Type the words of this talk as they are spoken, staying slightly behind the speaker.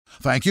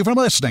Thank you for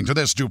listening to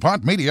this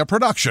DuPont Media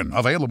production,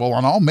 available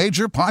on all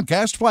major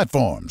podcast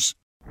platforms.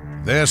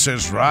 This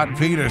is Rod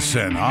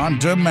Peterson on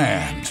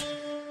demand.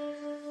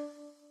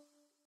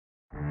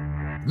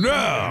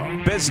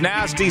 Now, Biz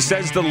Nasty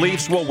says the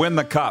Leafs will win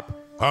the Cup.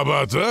 how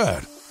about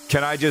that?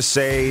 Can I just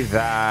say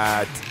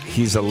that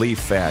he's a Leaf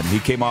fan? He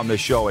came on the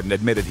show and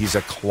admitted he's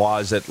a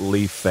closet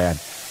Leaf fan.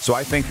 So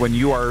I think when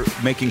you are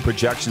making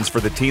projections for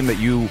the team that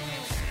you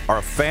are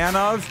a fan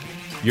of,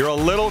 you're a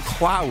little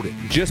clouded.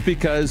 Just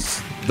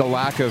because the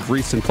lack of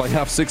recent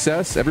playoff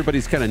success,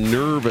 everybody's kind of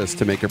nervous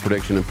to make a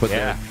prediction and put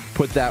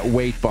that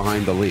weight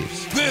behind the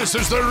Leafs. This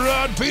is the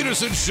Rod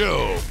Peterson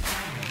Show.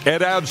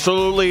 It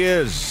absolutely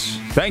is.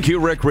 Thank you,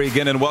 Rick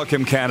Regan, and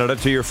welcome, Canada,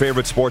 to your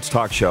favorite sports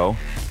talk show.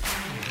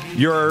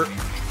 Your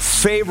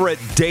favorite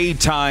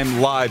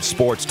daytime live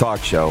sports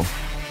talk show,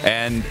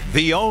 and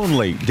the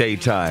only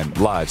daytime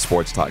live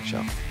sports talk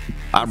show.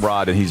 I'm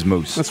Rod, and he's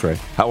Moose. That's right.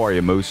 How are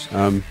you, Moose?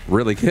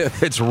 Really good.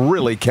 It's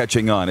really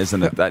catching on,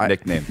 isn't it, that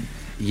nickname?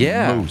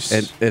 Yeah. Moose.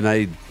 And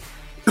I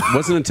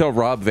wasn't until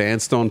Rob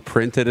Vanstone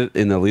printed it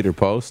in the Leader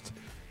Post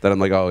that I'm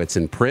like, oh, it's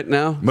in print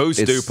now? Moose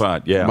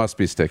DuPont, yeah. Must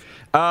be stick.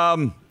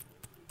 When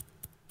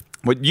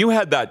you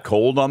had that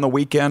cold on the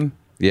weekend,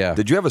 Yeah.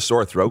 did you have a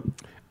sore throat?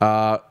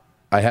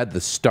 I had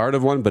the start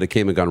of one, but it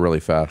came and gone really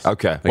fast.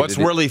 Okay. Like, What's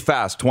really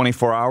fast?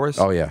 24 hours?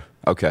 Oh, yeah.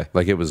 Okay.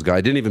 Like it was,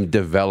 I didn't even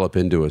develop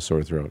into a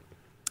sore throat.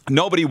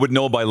 Nobody would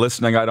know by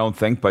listening, I don't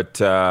think, but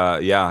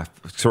yeah,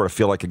 sort of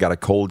feel like I got a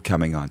cold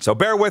coming on. So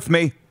bear with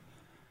me.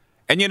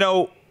 And you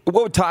know,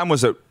 what time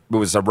was it? It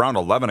was around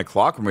 11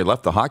 o'clock when we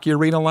left the hockey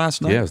arena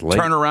last night. Yeah, it was late.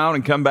 Turn around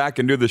and come back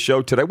and do the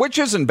show today, which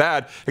isn't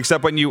bad,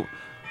 except when you...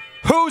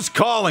 Who's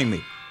calling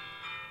me?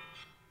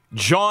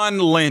 John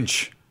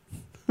Lynch.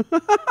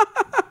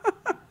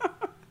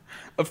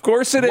 Of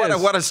course it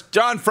is. What a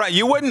John Frank.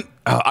 You wouldn't...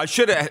 I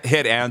should have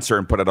hit answer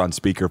and put it on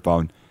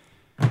speakerphone.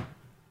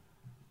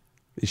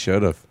 You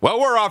should have. Well,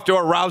 we're off to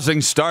a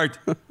rousing start.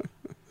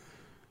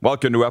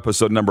 Welcome to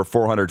episode number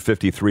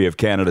 453 of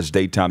Canada's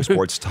daytime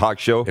sports talk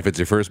show. If it's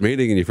your first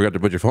meeting and you forgot to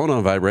put your phone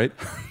on vibrate,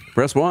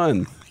 press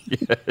 1.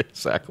 Yeah,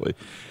 exactly.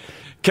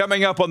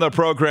 Coming up on the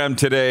program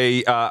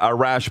today,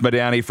 Arash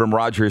Madani from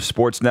Rogers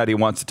Sportsnet. He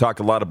wants to talk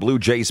a lot of Blue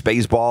Jays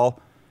baseball.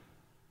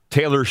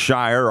 Taylor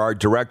Shire, our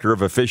director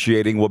of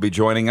officiating, will be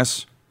joining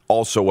us,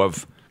 also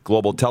of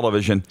Global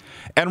Television.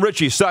 And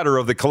Richie Sutter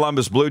of the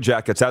Columbus Blue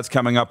Jackets. That's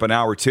coming up in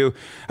hour 2.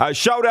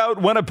 Shout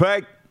out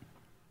Winnipeg.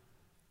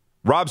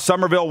 Rob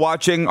Somerville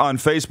watching on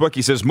Facebook.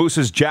 He says,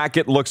 Moose's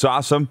jacket looks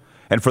awesome.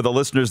 And for the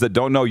listeners that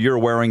don't know, you're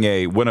wearing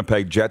a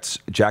Winnipeg Jets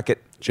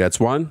jacket. Jets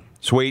won.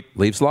 Sweet.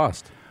 Leafs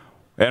lost.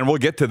 And we'll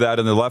get to that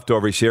in the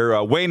leftovers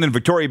here. Wayne in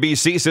Victoria,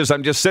 BC says,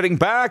 I'm just sitting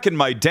back in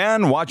my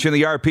den watching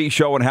the RP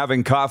show and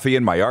having coffee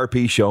in my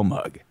RP show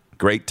mug.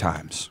 Great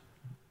times.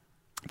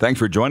 Thanks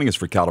for joining us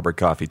for Caliber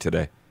Coffee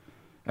today.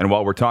 And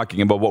while we're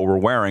talking about what we're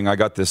wearing, I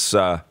got this,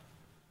 what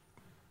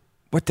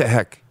the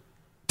heck?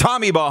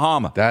 Tommy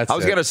Bahama. I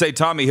was going to say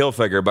Tommy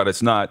Hilfiger, but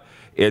it's not.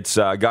 It's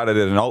got it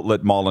at an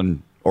outlet mall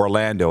in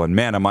Orlando. And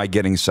man, am I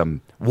getting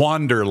some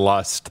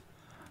wanderlust.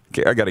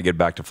 Okay, I got to get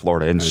back to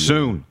Florida, and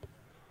soon.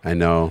 I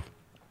know.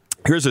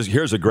 Here's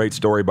a great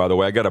story, by the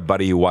way. I got a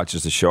buddy who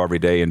watches the show every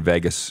day in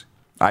Vegas.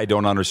 I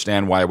don't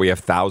understand why we have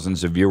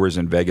thousands of viewers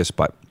in Vegas,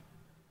 but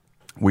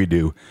we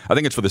do. I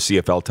think it's for the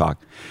CFL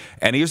talk.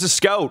 And he was a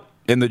scout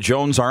in the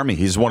Jones Army.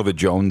 He's one of the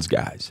Jones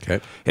guys.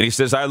 Okay. And he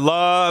says, I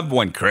love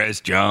when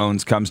Chris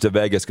Jones comes to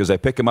Vegas because I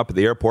pick him up at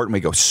the airport and we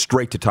go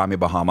straight to Tommy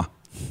Bahama.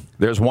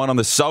 There's one on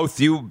the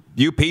south. You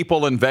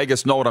people in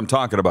Vegas know what I'm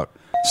talking about.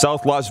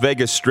 South Las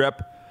Vegas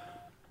Strip.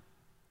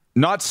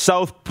 Not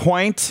South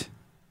Point,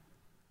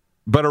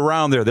 but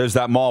around there. There's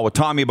that mall with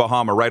Tommy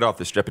Bahama right off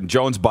the strip. And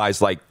Jones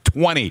buys like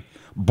 20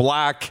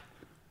 black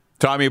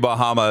Tommy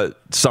Bahama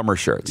summer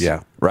shirts.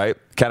 Yeah. Right?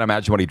 Can't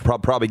imagine what he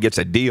probably gets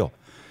a deal.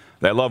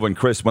 They love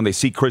when they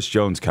see Chris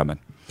Jones coming.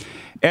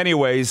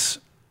 Anyways,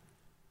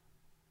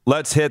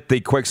 let's hit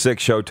the quick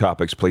six show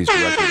topics, please,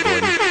 Director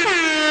Gordon.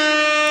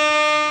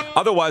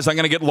 Otherwise, I'm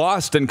going to get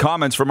lost in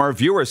comments from our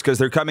viewers because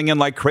they're coming in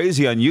like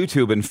crazy on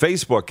YouTube and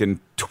Facebook and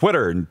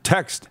Twitter and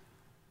text.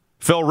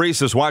 Phil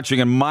Reese is watching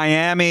in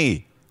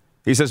Miami.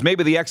 He says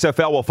maybe the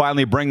XFL will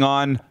finally bring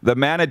on the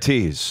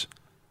Manatees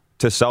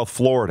to South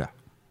Florida.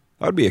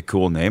 That would be a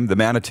cool name, the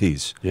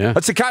Manatees. Yeah.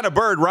 That's the kind of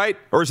bird, right?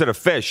 Or is it a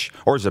fish?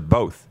 Or is it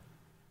both?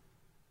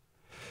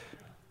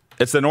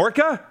 It's an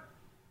orca?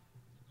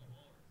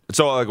 It's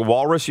like a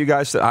walrus, you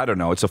guys? I don't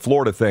know. It's a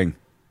Florida thing.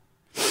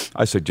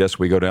 I suggest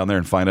we go down there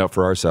and find out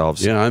for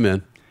ourselves. Yeah, I'm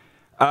in.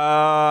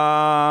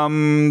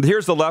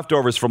 Here's the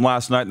leftovers from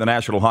last night in the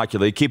National Hockey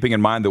League, keeping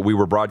in mind that we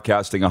were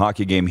broadcasting a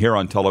hockey game here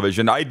on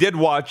television. I did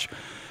watch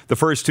the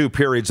first two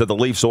periods of the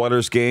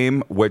Leafs-Oilers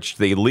game, which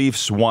the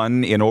Leafs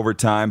won in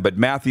overtime, but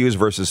Matthews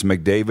versus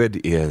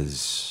McDavid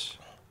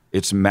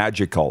it's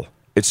magical.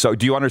 So,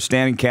 do you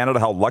understand in Canada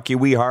how lucky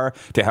we are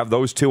to have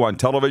those two on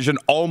television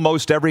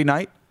almost every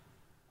night?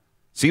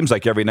 Seems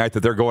like every night that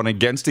they're going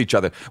against each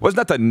other. Wasn't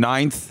that the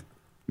 9th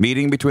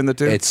meeting between the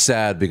two? It's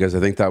sad because I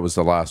think that was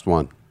the last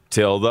one.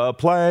 Till the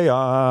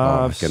playoffs.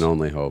 Oh, I can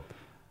only hope.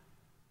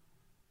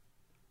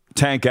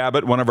 Tank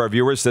Abbott, one of our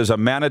viewers, says a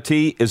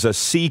manatee is a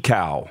sea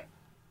cow.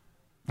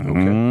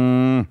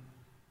 Okay.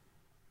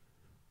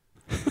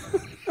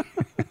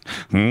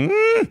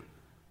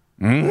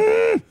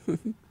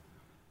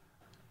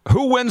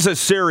 Who wins a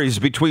series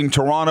between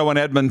Toronto and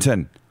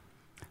Edmonton?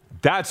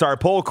 That's our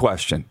poll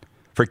question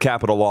for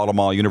Capital Auto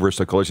Mall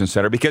Universal Collision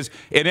Center, because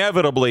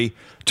inevitably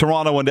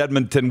Toronto and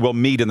Edmonton will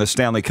meet in the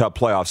Stanley Cup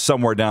playoffs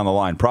somewhere down the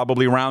line,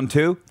 probably round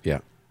 2. Yeah.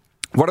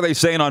 What are they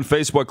saying on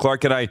Facebook,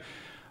 Clark? And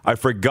I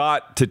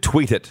forgot to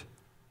tweet it.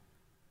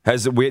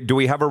 Do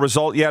we have a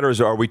result yet, or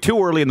are we too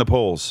early in the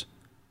polls?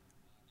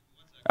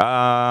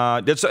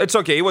 It's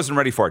okay. He wasn't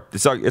ready for it.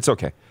 It's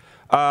okay.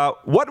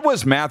 What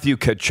was Matthew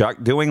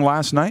Tkachuk doing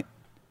last night?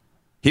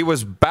 He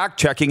was back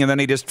checking, and then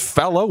he just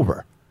fell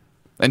over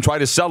and tried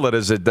to sell it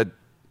as that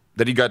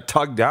he got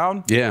tugged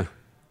down. Yeah.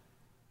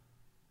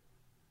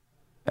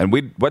 And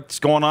what's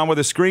going on with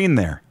the screen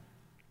there?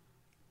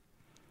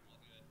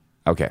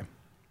 Okay.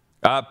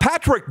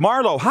 Patrick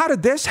Marleau, how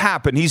did this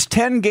happen? He's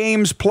 10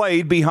 games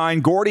played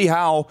behind Gordie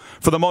Howe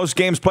for the most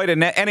games played in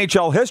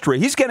NHL history.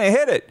 He's going to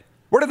hit it.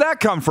 Where did that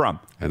come from?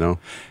 I know.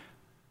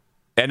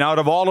 And out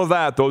of all of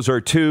that, those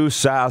are two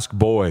Sask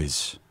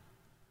boys.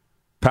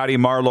 Patty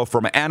Marleau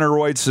from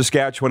Aneroid,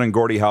 Saskatchewan, and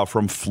Gordie Howe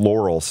from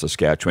Floral,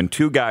 Saskatchewan.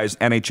 Two guys,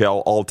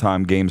 NHL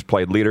all-time games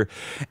played leader.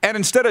 And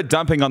instead of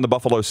dumping on the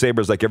Buffalo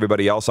Sabres like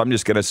everybody else, I'm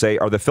just going to say,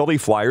 are the Philly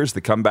Flyers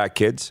the comeback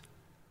kids?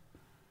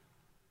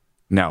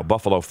 No,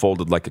 Buffalo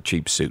folded like a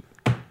cheap suit,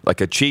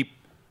 like a cheap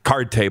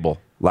card table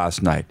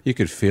last night. You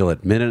could feel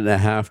it. Minute and a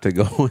half to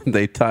go, and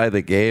they tie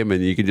the game,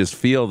 and you could just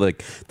feel the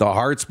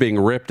hearts being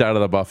ripped out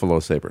of the Buffalo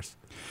Sabres.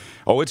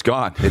 Oh, it's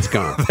gone. It's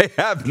gone. They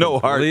have no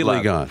heart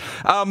Completely left.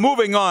 gone.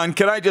 Moving on,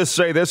 can I just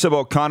say this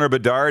about Connor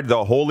Bedard,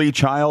 the holy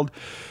child?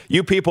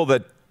 You people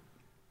that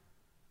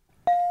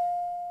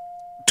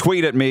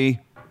tweet at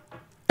me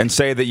and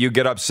say that you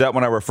get upset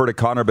when I refer to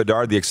Connor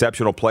Bedard, the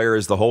exceptional player,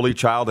 as the holy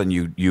child, and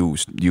you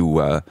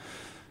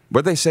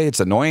what they say, it's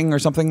annoying or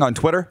something on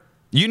Twitter?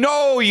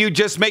 You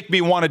just make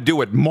me want to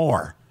do it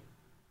more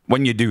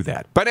when you do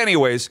that. But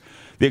anyways,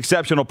 the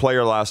exceptional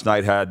player last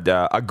night had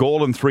a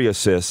goal and 3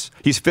 assists.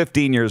 He's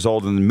 15 years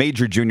old in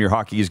major junior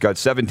hockey. He's got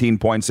 17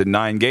 points in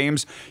 9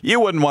 games.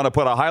 You wouldn't want to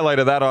put a highlight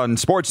of that on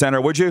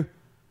SportsCenter, would you?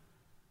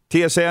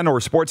 TSN or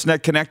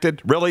Sportsnet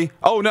connected? Really?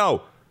 Oh,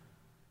 no.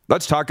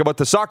 Let's talk about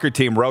the soccer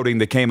team routing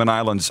the Cayman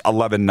Islands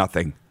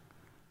 11-0.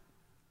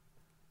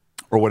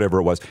 Or whatever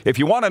it was. If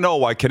you want to know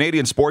why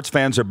Canadian sports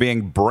fans are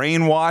being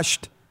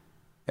brainwashed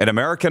and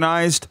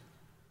Americanized,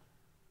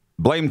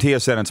 blame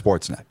TSN and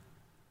Sportsnet.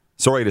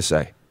 Sorry to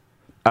say.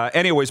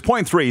 Anyways,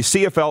 point 3,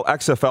 CFL,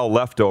 XFL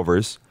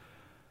leftovers.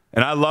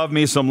 And I love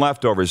me some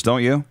leftovers,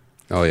 don't you?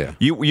 Oh, yeah.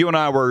 You and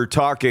I were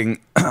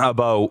talking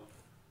about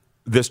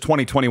this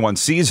 2021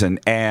 season,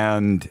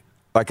 and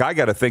I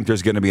got to think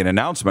there's going to be an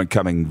announcement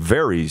coming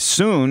very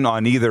soon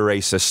on either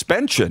a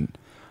suspension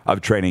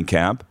of training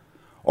camp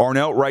or an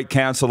outright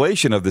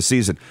cancellation of the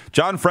season.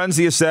 John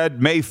Frenzia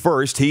said May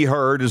 1st, he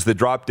heard, is the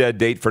drop-dead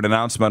date for an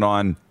announcement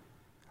on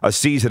a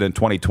season in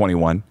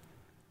 2021.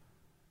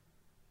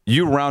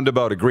 You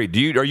roundabout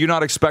agreed. Are you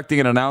not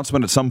expecting an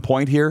announcement at some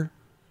point here,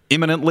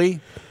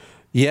 imminently?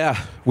 Yeah,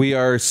 we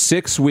are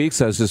 6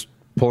 weeks. I was just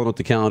pulling up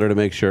the calendar to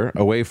make sure,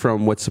 away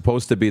from what's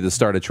supposed to be the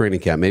start of training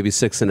camp, maybe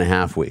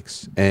 6.5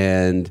 weeks.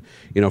 And,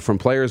 from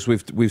players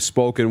we've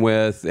spoken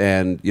with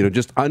and,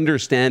 just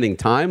understanding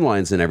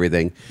timelines and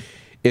everything,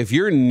 if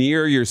you're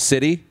near your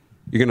city,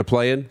 you're going to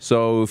play in.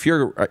 So if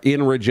you're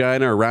in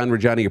Regina or around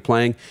Regina, you're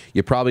playing,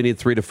 you probably need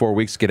 3 to 4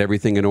 weeks to get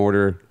everything in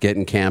order, get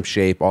in camp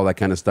shape, all that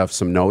kind of stuff,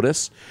 some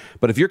notice.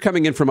 But if you're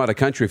coming in from out of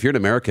country, if you're an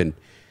American,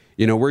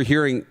 we're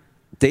hearing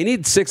they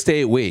need 6 to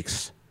 8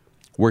 weeks.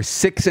 We're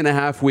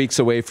 6.5 weeks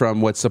away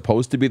from what's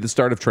supposed to be the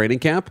start of training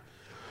camp.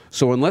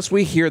 So unless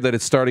we hear that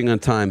it's starting on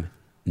time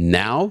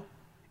now,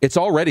 it's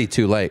already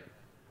too late.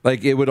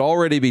 It would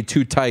already be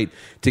too tight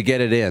to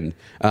get it in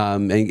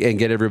and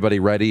get everybody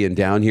ready and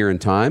down here in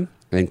time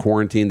and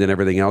quarantined and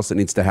everything else that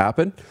needs to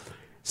happen.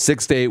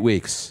 6 to 8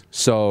 weeks.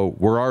 So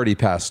we're already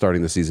past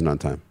starting the season on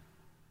time.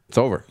 It's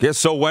over. Yeah,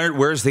 so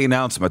where's the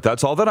announcement?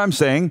 That's all that I'm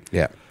saying.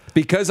 Yeah.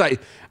 Because I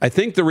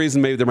think the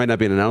reason maybe there might not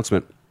be an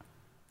announcement,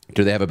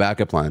 do they have a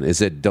backup plan?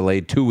 Is it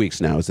delayed 2 weeks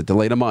now? Is it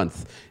delayed a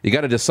month? You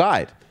got to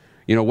decide.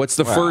 What's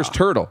the first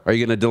hurdle? Are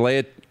you going to delay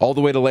it all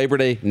the way to Labor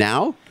Day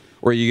now?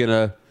 Or are you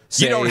going to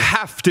say... You don't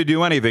have to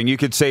do anything. You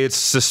could say it's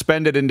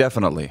suspended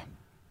indefinitely.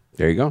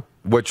 There you go.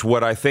 Which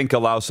would, I think,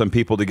 allow some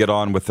people to get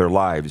on with their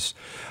lives.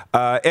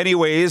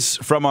 Anyways,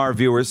 from our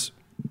viewers,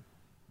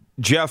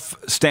 Jeff,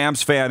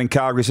 Stamps fan in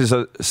Calgary,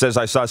 says,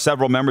 I saw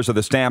several members of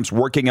the Stamps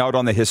working out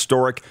on the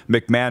historic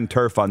McMahon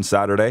turf on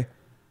Saturday.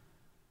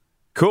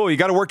 Cool, you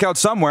got to work out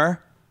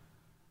somewhere.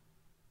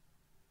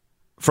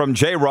 From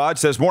J. Rod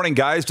says, morning,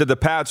 guys. Did the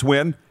Pats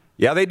win?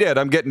 Yeah, they did.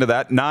 I'm getting to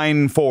that.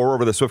 9-4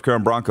 over the Swift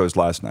Current Broncos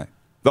last night.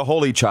 The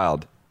Holy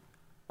Child.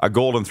 A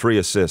goal and 3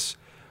 assists.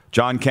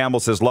 John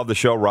Campbell says, love the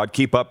show, Rod.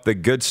 Keep up the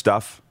good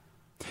stuff.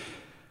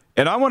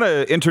 And I want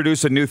to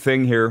introduce a new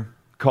thing here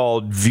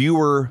called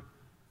viewer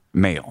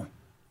mail.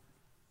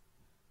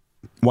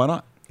 Why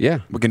not? Yeah.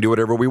 We can do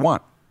whatever we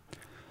want.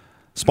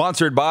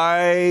 Sponsored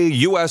by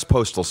U.S.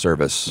 Postal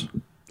Service.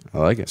 I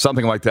like it.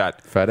 Something like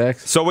that.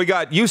 FedEx. So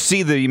you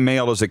see the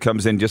mail as it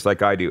comes in just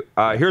like I do.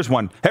 Here's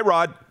one. Hey,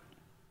 Rod.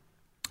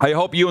 I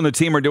hope you and the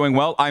team are doing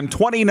well. I'm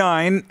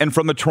 29 and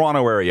from the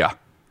Toronto area.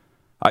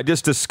 I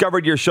just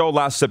discovered your show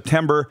last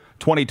September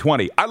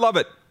 2020. I love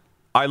it.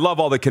 I love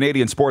all the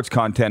Canadian sports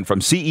content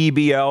from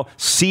CEBL,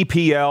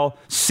 CPL,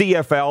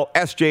 CFL,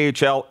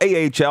 SJHL,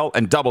 AHL,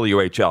 and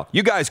WHL.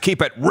 You guys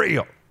keep it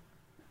real.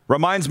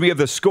 Reminds me of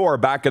The Score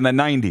back in the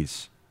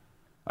 90s.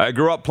 I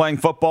grew up playing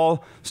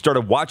football,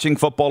 started watching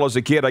football as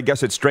a kid. I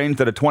guess it's strange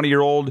that a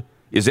 20-year-old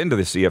is into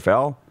the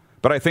CFL,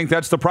 but I think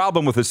that's the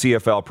problem with the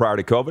CFL prior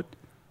to COVID.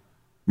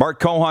 Mark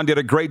Cohan did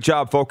a great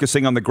job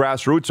focusing on the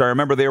grassroots. I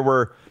remember there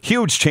were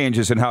huge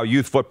changes in how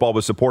youth football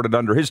was supported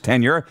under his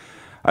tenure.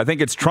 I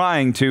think it's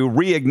trying to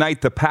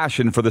reignite the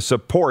passion for the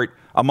support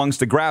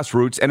amongst the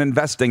grassroots and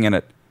investing in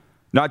it,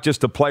 not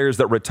just the players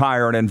that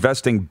retire and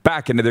investing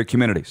back into their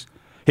communities.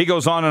 He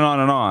goes on and on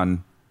and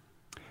on,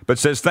 but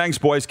says, thanks,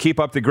 boys. Keep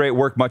up the great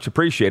work. Much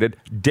appreciated.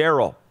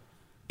 Daryl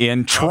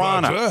in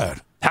Toronto.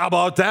 How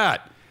about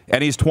that?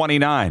 And he's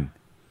 29.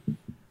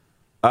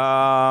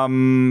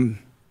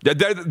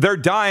 They're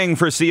dying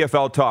for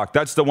CFL talk.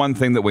 That's the one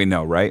thing that we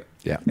know, right?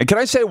 Yeah. And can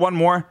I say one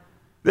more?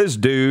 This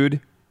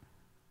dude,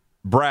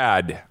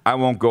 Brad, I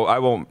don't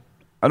want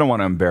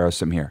to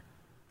embarrass him here,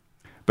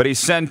 but he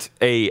sent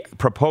a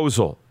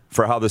proposal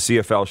for how the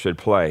CFL should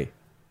play.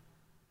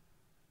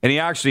 And he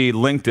actually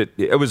linked it.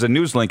 It was a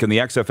news link in the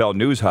XFL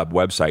News Hub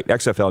website,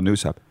 XFL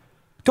News Hub.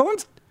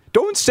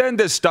 Don't send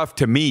this stuff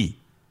to me.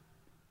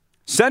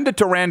 Send it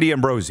to Randy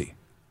Ambrosi.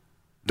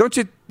 Don't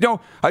you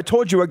know, I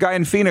told you a guy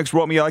in Phoenix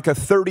wrote me like a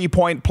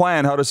 30-point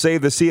plan how to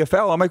save the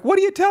CFL. I'm like, what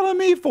are you telling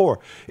me for?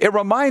 It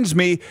reminds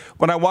me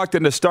when I walked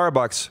into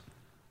Starbucks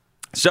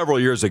several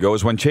years ago,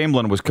 is when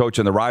Chamberlain was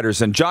coaching the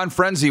Riders, and John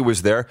Frenzy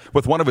was there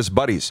with one of his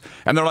buddies.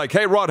 And they're like,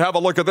 hey, Rod, have a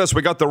look at this.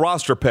 We got the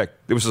roster pick.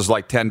 It was just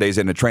like 10 days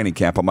into training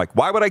camp. I'm like,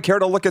 why would I care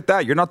to look at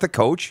that? You're not the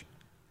coach.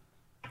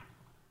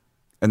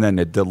 And then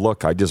the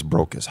look, I just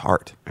broke his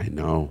heart. I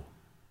know.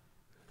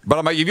 But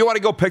I'm like, if you want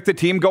to go pick the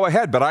team, go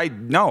ahead. But I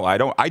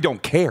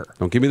don't care.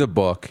 Don't give me the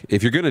book.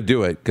 If you're going to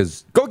do it,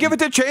 because... Go give it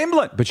to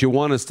Chamberlain. But you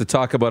want us to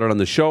talk about it on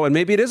the show, and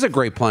maybe it is a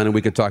great plan, and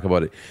we can talk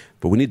about it.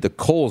 But we need the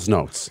Coles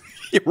notes.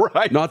 You're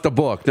right. Not the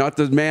book, not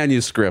the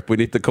manuscript. We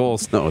need the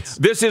Coles notes.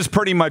 This is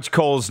pretty much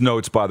Coles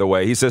notes, by the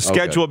way. He says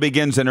schedule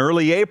begins in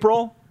early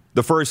April.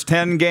 The first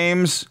 10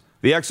 games,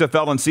 the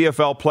XFL and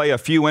CFL play a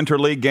few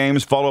interleague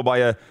games, followed by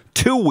a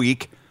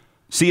 2-week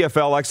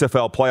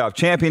CFL-XFL playoff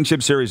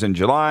championship series in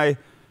July.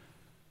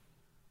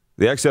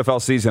 The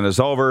XFL season is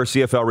over.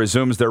 CFL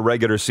resumes their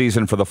regular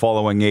season for the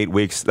following 8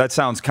 weeks. That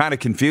sounds kind of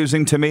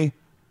confusing to me.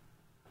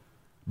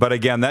 But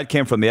again, that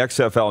came from the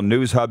XFL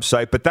News Hub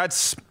site. But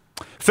that's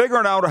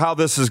figuring out how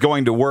this is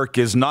going to work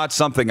is not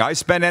something I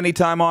spend any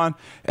time on,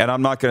 and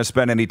I'm not going to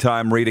spend any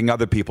time reading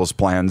other people's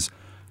plans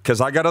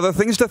because I got other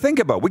things to think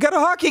about. We got a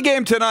hockey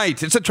game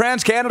tonight. It's a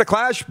Trans-Canada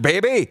Clash,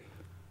 baby.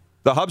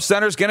 The Hub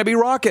Center's going to be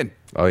rocking.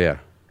 Oh, yeah.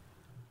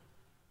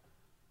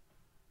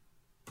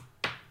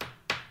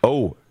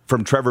 Oh,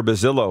 from Trevor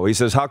Basillo. He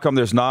says, how come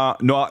there's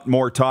not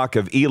more talk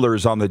of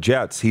Ehlers on the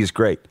Jets? He's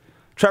great.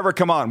 Trevor,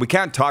 come on. We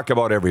can't talk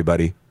about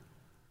everybody.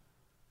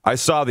 I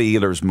saw the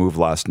Ehlers move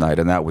last night,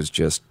 and that was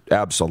just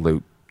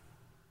absolute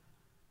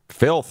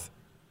filth.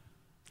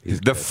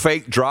 The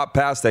fake drop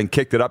pass, then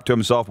kicked it up to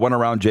himself, went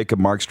around Jacob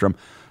Markstrom.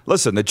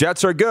 Listen, the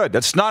Jets are good.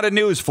 That's not a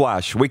news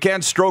flash. We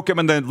can't stroke him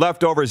in the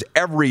leftovers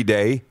every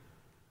day.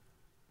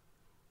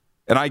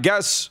 And I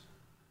guess,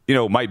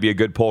 might be a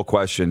good poll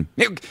question.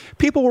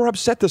 People were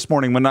upset this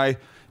morning when I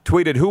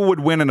tweeted who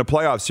would win in a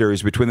playoff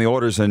series between the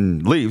Oilers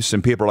and Leafs,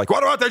 and people are like,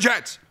 what about the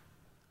Jets?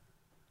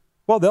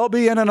 Well, they'll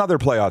be in another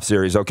playoff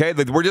series, okay?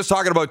 We're just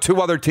talking about two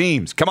other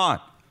teams. Come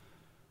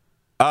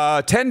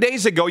on. 10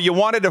 days ago, you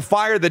wanted to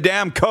fire the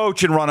damn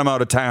coach and run him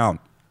out of town.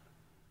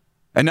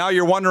 And now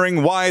you're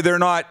wondering why they're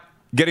not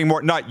getting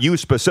more, not you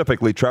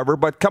specifically, Trevor,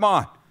 but come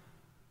on.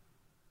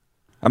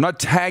 I'm not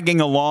tagging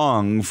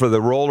along for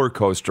the roller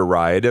coaster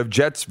ride of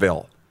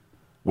Jetsville.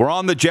 We're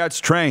on the Jets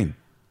train,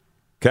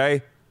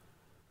 okay?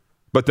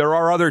 But there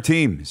are other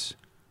teams.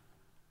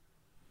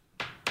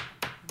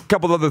 A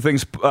couple other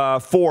things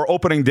for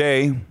opening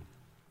day,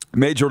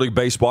 Major League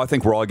Baseball. I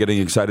think we're all getting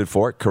excited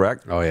for it,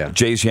 correct? Oh, yeah.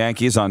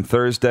 Jays-Yankees on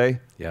Thursday.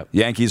 Yep.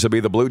 Yankees will be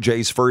the Blue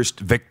Jays' first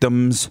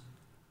victims.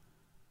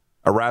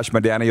 Arash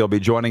Madani will be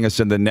joining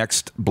us in the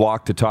next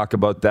block to talk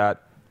about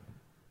that.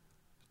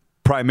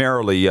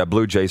 Primarily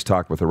Blue Jays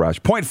talk with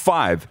Arash. Point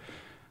 5.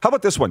 How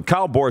about this one?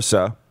 Kyle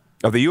Borsa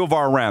of the U of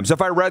R Rams. If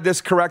I read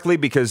this correctly,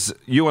 because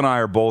you and I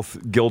are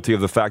both guilty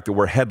of the fact that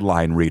we're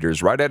headline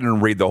readers, right? I didn't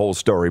read the whole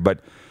story,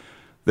 but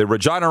the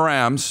Regina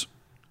Rams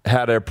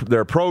had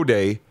their pro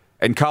day,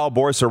 and Kyle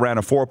Borsa ran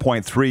a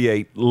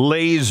 4.38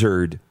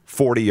 lasered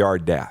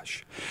 40-yard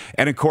dash.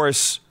 And, of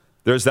course,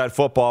 there's that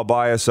football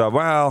bias of,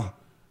 well,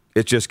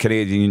 it's just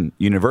Canadian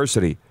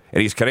University,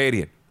 and he's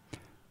Canadian,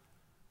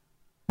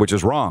 which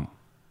is wrong.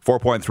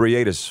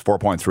 4.38 is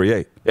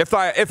 4.38.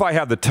 If I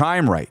have the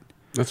time right,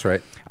 That's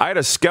right. I had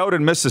a scout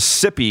in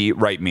Mississippi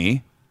write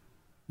me.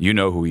 You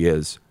know who he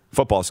is.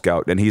 Football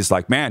scout. And he's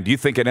like, man, do you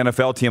think an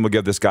NFL team will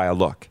give this guy a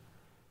look?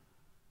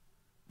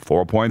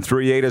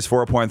 4.38 is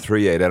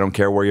 4.38. I don't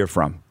care where you're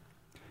from.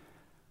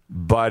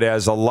 But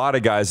as a lot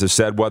of guys have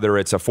said, whether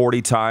it's a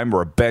 40 time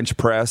or a bench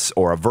press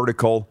or a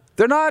vertical,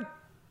 they're not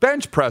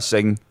bench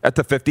pressing at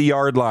the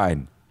 50-yard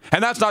line.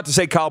 And that's not to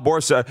say Kyle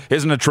Borsa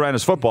isn't a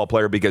tremendous football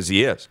player, because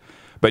he is.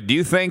 But do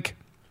you think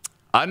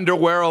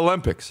underwear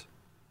Olympics,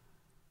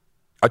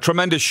 a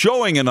tremendous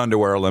showing in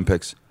underwear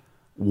Olympics,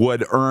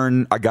 would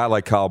earn a guy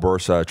like Kyle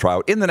Borsa a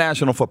tryout in the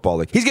National Football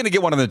League? He's going to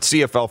get one in the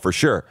CFL for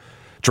sure.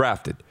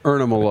 Drafted.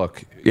 Earn him a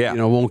look. Yeah.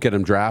 Won't get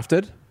him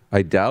drafted,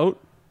 I doubt.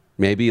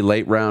 Maybe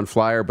late round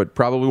flyer, but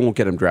probably won't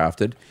get him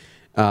drafted.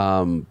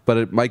 But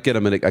it might get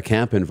him a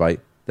camp invite.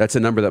 That's a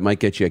number that might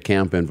get you a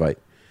camp invite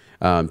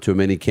to a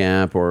mini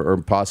camp or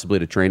possibly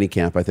to training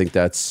camp. I think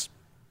that's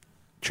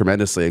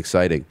tremendously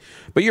exciting.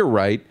 But you're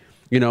right.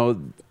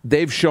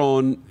 They've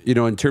shown,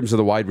 in terms of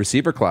the wide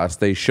receiver class,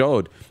 they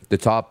showed the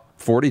top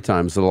 40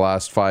 times in the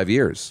last 5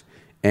 years.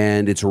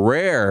 And it's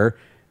rare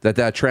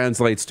that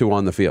translates to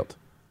on the field.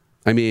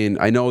 I mean,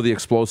 I know the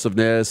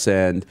explosiveness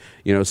and,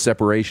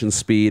 separation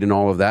speed and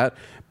all of that,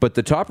 but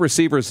the top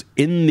receivers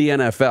in the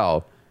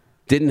NFL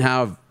didn't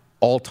have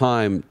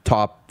all-time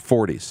top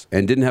 40s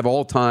and didn't have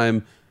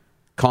all-time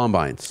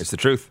combines. It's the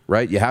truth.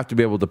 Right? You have to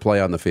be able to play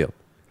on the field.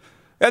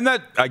 And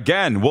that,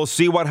 again, we'll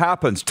see what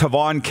happens.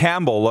 Tavon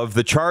Campbell of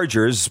the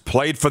Chargers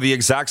played for the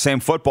exact same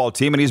football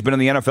team, and he's been in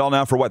the NFL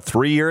now for,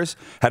 3 years?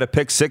 Had a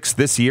pick 6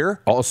 this year?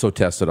 Also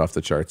tested off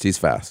the charts. He's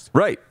fast.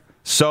 Right.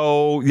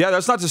 So, yeah,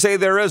 that's not to say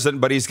there isn't,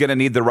 but he's going to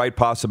need the right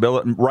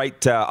possibility,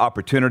 right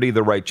opportunity,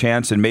 the right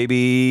chance, and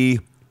maybe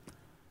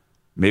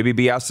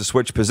be asked to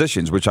switch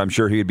positions, which I'm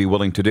sure he'd be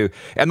willing to do.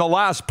 And the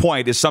last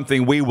point is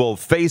something we will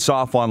face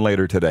off on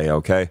later today,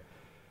 okay?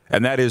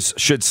 And that is,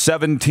 should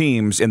 7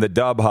 teams in the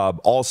Dub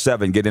Hub, all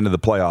 7, get into the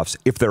playoffs,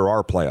 if there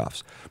are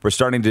playoffs? We're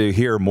starting to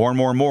hear more and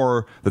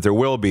more that there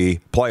will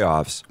be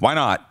playoffs. Why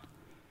not?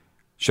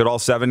 Should all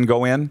 7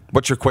 go in?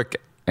 What's your quick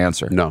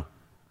answer? No.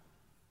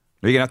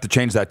 You're going to have to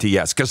change that to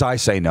yes, because I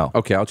say no.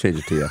 Okay, I'll change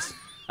it to yes.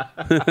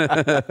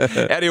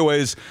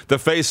 Anyways, the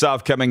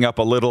face-off coming up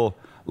a little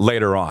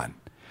later on.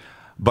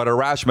 But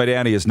Arash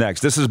Madani is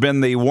next. This has been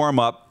the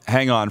warm-up,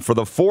 hang on, for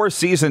the Four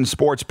Seasons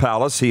Sports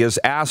Palace. He has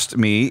asked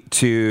me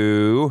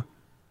to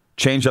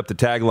change up the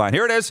tagline.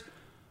 Here it is.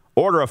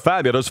 Order a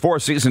fabulous Four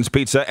Seasons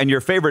pizza and your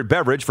favorite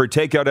beverage for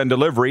takeout and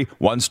delivery.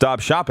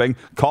 One-stop shopping.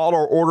 Call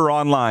or order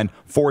online.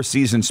 Four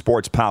Seasons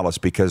Sports Palace,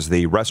 because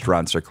the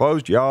restaurants are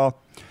closed, y'all.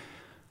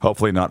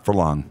 Hopefully not for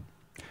long.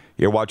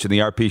 You're watching the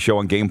RP Show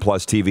on Game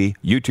Plus TV,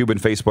 YouTube and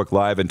Facebook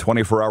Live, and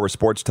 24-hour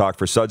sports talk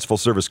for Suds Full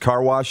Service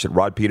Car Wash at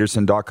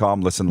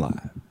rodpeterson.com. Listen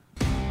live.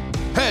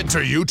 Head to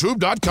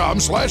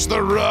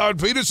youtube.com/The Rod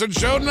Peterson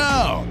Show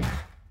now.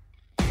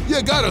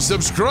 You gotta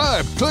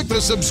subscribe. Click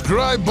the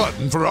subscribe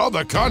button for all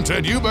the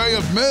content you may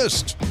have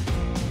missed.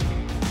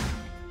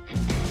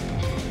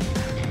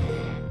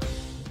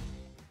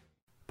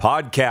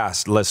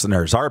 Podcast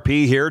listeners,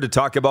 RP here to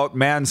talk about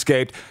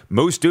Manscaped.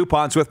 Moose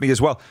DuPont's with me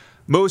as well.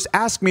 Moose,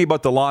 ask me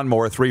about the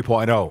Lawnmower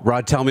 3.0.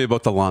 Rod, tell me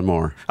about the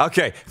Lawnmower.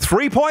 Okay,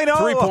 3.0?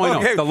 3.0.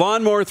 Okay. The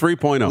Lawnmower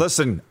 3.0.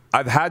 Listen,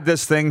 I've had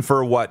this thing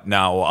for what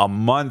now? A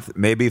month,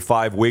 maybe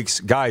 5 weeks.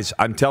 Guys,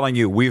 I'm telling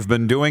you, we've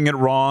been doing it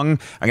wrong.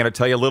 I'm going to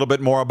tell you a little bit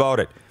more about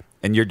it.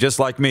 And you're just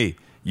like me.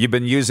 You've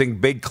been using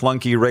big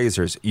clunky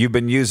razors. You've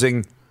been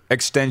using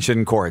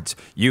extension cords.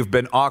 You've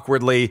been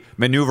awkwardly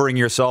maneuvering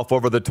yourself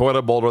over the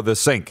toilet bowl or the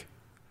sink.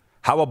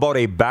 How about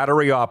a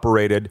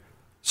battery-operated,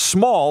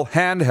 small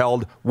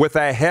handheld with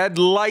a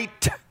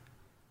headlight?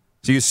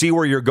 So you see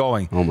where you're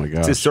going. Oh, my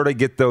gosh. To sort of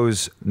get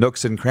those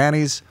nooks and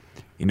crannies.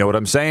 You know what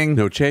I'm saying?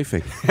 No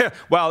chafing.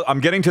 Well, I'm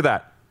getting to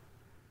that.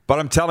 But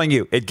I'm telling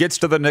you, it gets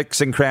to the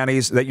nooks and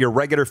crannies that your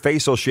regular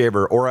facial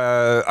shaver or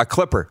a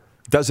clipper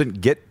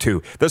doesn't get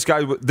to. This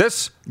guy,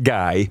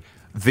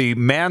 the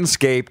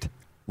Manscaped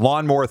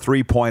Lawnmower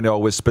 3.0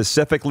 was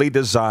specifically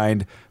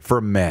designed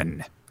for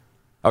men.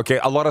 Okay,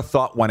 a lot of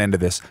thought went into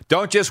this.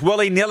 Don't just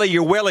willy-nilly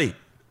your willy.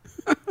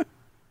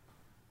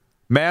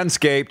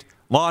 Manscaped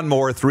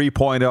Lawnmower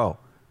 3.0.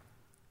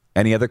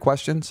 Any other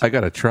questions? I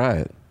got to try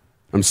it.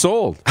 I'm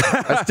sold.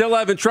 I still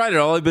haven't tried it.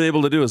 All I've been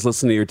able to do is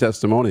listen to your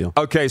testimonial.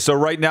 Okay, so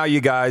right now, you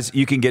guys,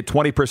 you can get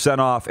 20%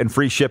 off and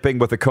free shipping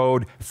with the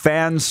code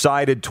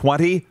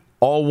FANSIDED20.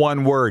 All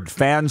one word,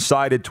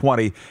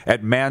 FANSIDED20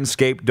 at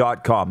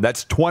manscaped.com.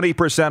 That's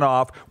 20%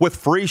 off with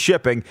free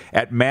shipping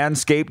at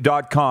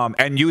manscaped.com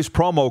and use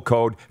promo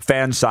code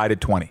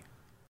FANSIDED20.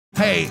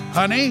 Hey,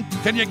 honey,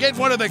 can you get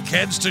one of the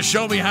kids to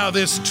show me how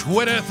this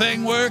Twitter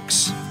thing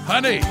works?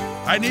 Honey,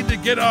 I need to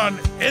get on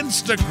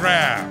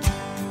Instagram.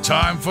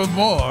 Time for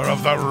more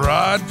of the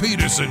Rod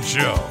Peterson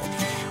Show.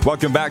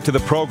 Welcome back to the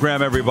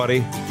program,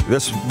 everybody.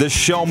 This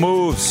show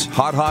moves.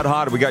 Hot, hot,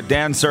 hot. We got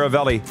Dan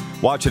Saravelli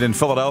watching in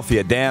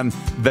Philadelphia. Dan,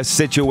 the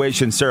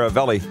situation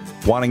Saravelli,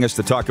 wanting us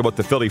to talk about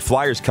the Philly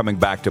Flyers coming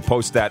back to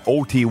post that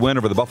OT win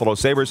over the Buffalo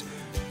Sabres.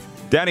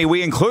 Danny,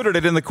 we included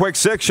it in the Quick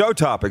Six show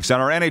topics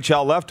on our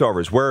NHL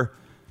leftovers. We're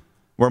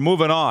We're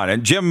moving on.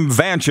 And Jim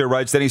Vancha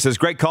writes that he says,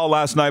 great call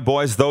last night,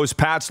 boys. Those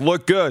Pats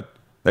look good.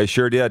 They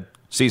sure did.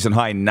 Season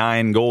high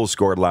 9 goals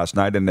scored last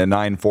night in a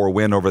 9-4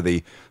 win over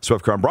the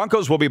Swift Current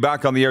Broncos. Will be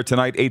back on the air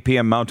tonight, 8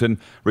 p.m. Mountain.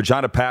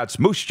 Regina Pats,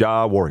 Moose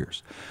Jaw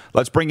Warriors.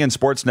 Let's bring in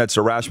Sportsnet's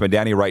Arash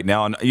Madani right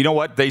now. And you know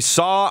what? They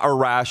saw,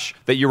 Arash,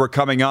 that you were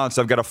coming on,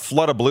 so I've got a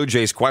flood of Blue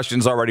Jays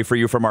questions already for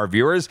you from our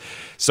viewers.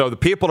 So the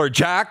people are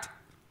jacked.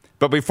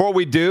 But before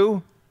we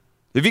do,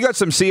 have you got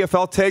some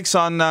CFL takes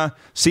on CFL,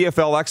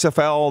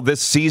 XFL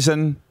this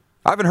season?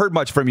 I haven't heard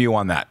much from you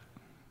on that.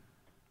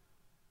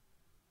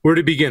 Where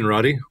to begin,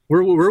 Roddy?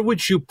 Where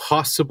would you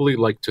possibly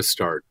like to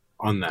start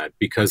on that?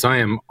 Because I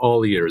am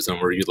all ears on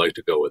where you'd like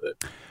to go with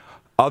it.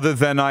 Other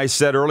than I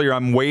said earlier,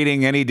 I'm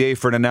waiting any day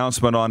for an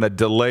announcement on a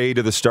delay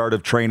to the start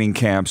of training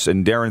camps,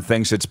 and Darren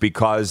thinks it's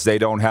because they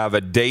don't have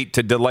a date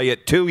to delay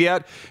it to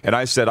yet, and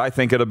I said I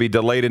think it'll be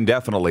delayed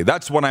indefinitely.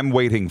 That's what I'm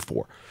waiting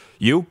for.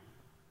 You?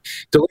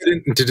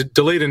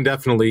 Delayed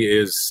indefinitely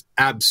is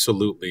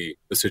absolutely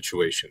the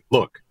situation.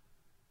 Look,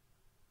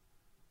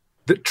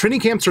 the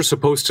training camps are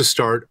supposed to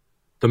start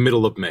the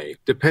middle of May.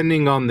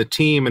 Depending on the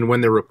team and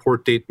when their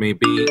report date may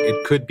be,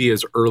 it could be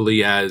as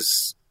early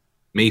as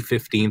May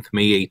 15th,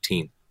 May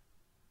 18th.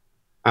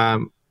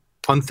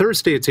 On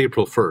Thursday, it's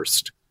April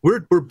 1st.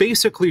 We're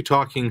basically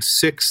talking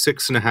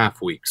 6.5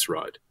 weeks,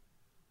 Rod.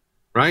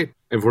 Right?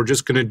 If we're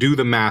just going to do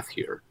the math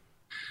here.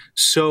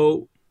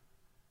 So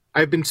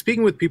I've been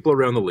speaking with people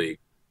around the league.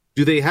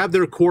 Do they have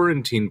their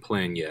quarantine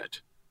plan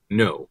yet?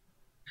 No.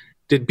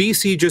 Did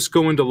BC just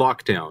go into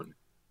lockdown?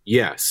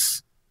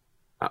 Yes.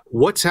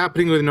 What's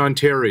happening in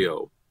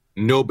Ontario?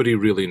 Nobody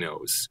really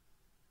knows.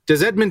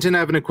 Does Edmonton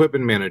have an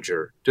equipment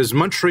manager? Does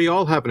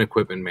Montreal have an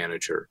equipment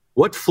manager?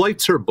 What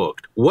flights are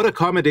booked? What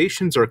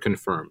accommodations are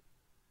confirmed?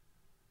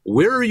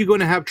 Where are you going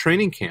to have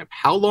training camp?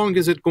 How long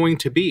is it going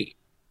to be?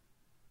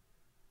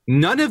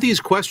 None of these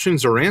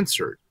questions are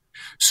answered.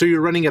 So you're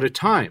running out of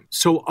time.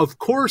 So, of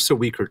course, a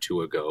week or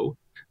two ago,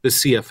 the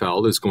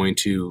CFL is going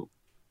to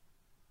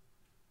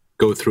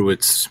go through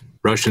its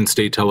Russian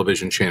state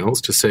television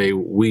channels to say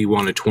we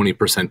want a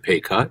 20%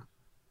 pay cut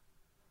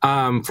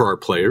for our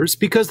players,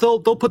 because they'll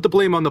put the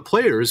blame on the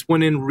players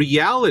when in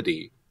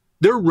reality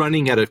they're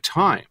running out of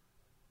time.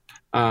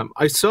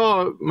 I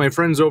saw my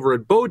friends over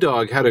at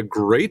Bodog had a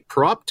great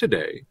prop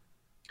today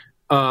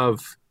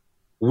of,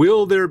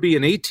 will there be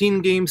an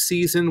 18-game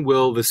season?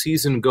 Will the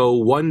season go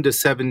 1 to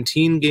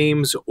 17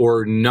 games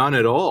or none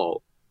at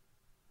all?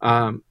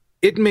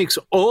 It makes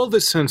all the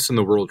sense in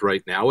the world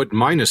right now at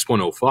minus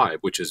 105,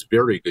 which is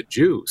very good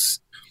juice,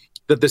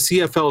 that the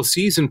CFL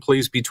season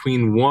plays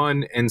between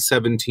 1 and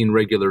 17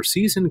 regular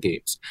season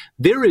games.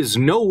 There is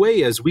no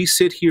way, as we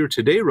sit here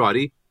today,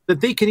 Roddy,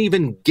 that they can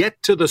even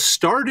get to the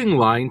starting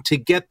line to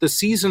get the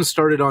season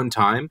started on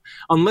time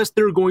unless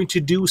they're going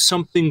to do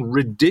something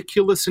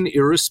ridiculous and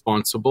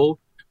irresponsible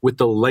with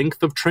the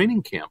length of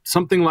training camp.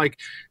 Something like,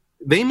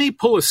 they may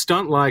pull a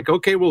stunt like,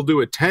 okay, we'll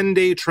do a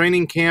 10-day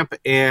training camp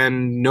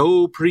and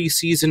no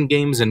preseason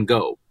games and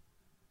go.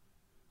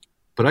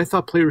 But I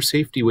thought player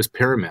safety was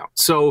paramount.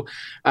 So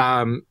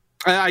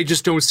I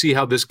just don't see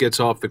how this gets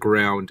off the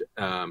ground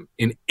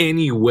in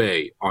any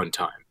way on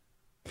time.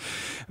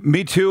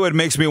 Me too. It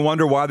makes me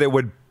wonder why they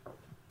would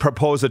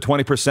propose a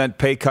 20%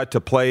 pay cut to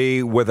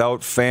play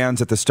without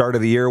fans at the start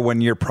of the year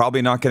when you're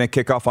probably not going to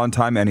kick off on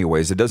time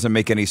anyways. It doesn't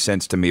make any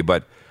sense to me,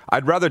 but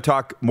I'd rather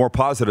talk more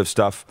positive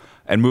stuff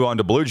and move on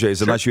to Blue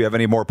Jays, unless you have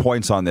any more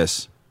points on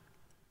this.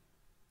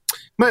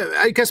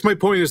 I guess my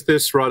point is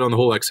this, Rod, on the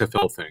whole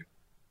XFL thing.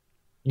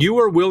 You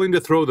are willing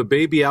to throw the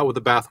baby out with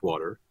the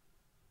bathwater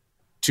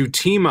to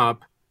team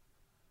up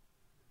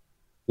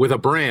with a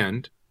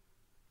brand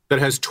that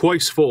has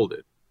twice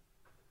folded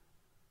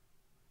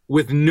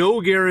with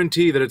no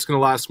guarantee that it's going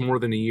to last more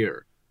than a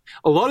year.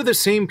 A lot of the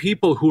same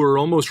people who are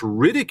almost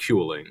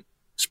ridiculing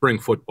spring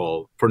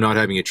football for not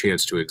having a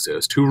chance to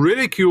exist, who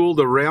ridiculed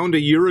around a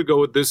year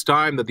ago at this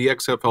time that the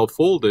XFL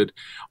folded,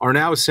 are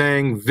now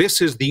saying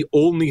this is the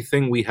only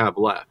thing we have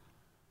left.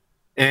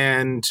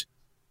 And,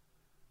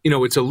 you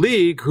know, it's a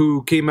league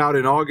who came out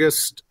in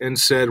August and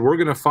said, we're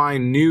going to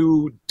find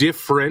new,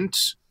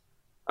 different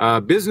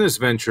business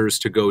ventures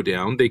to go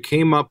down. They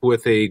came up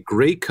with a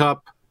Grey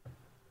Cup,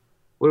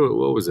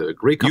 what was it, a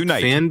Grey Cup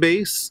Unite. Fan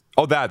base?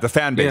 Oh, the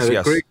fan base,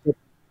 yes. Grey Cup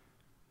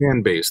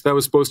fan base. That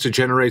was supposed to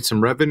generate some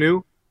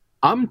revenue.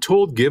 I'm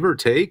told, give or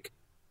take,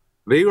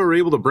 they were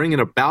able to bring in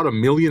about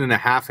 $1.5 million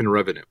in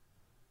revenue.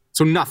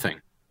 So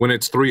nothing when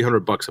it's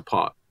 $300 a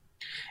pop.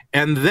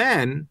 And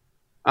then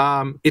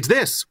it's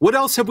this. What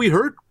else have we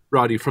heard,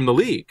 Roddy, from the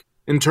league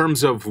in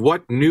terms of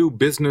what new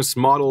business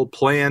model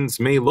plans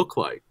may look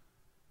like?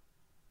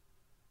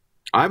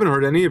 I haven't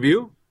heard any of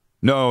you.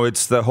 No,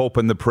 it's the hope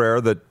and the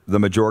prayer that the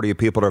majority of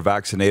people are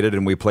vaccinated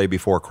and we play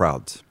before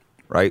crowds,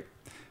 right?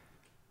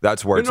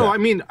 That's where it's at. I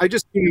mean, I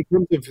just mean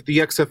in terms of the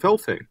XFL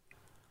thing.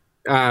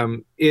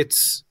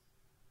 It's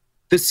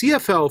the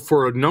CFL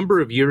for a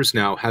number of years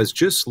now has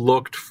just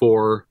looked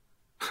for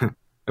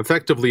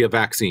effectively a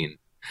vaccine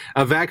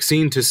a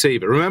vaccine to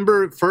save it.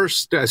 Remember,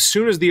 first, as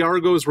soon as the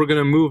Argos were going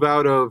to move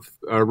out of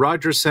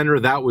Rogers Center,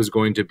 that was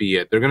going to be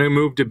it. They're going to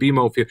move to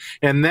BMO Field.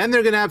 And then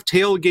they're going to have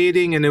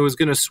tailgating, and it was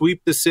going to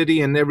sweep the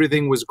city, and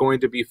everything was going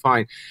to be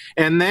fine.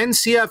 And then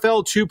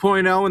CFL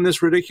 2.0 and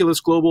this ridiculous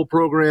global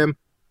program,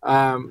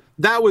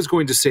 that was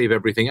going to save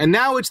everything. And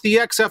now it's the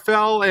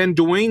XFL and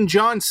Dwayne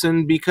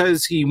Johnson,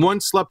 because he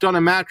once slept on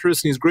a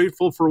mattress and he's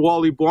grateful for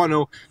Wally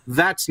Buono.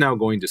 That's now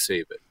going to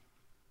save it.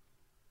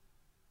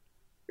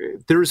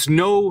 There's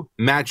no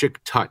magic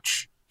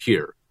touch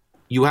here.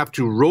 You have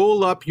to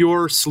roll up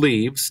your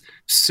sleeves,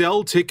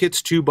 sell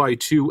tickets 2 by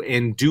 2,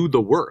 and do the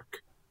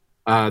work.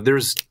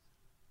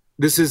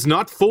 This is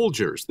not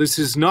Folgers. This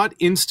is not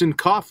instant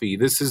coffee.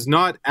 This is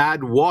not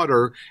add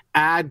water,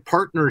 add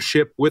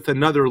partnership with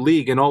another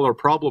league, and all our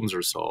problems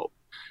are solved,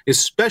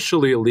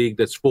 especially a league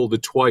that's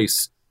folded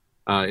twice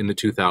in the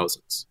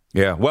 2000s.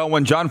 Yeah, well,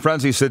 when John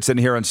Frenzy sits in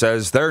here and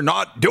says they're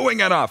not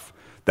doing enough,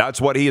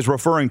 that's what he is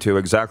referring to,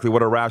 exactly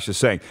what Arash is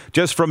saying.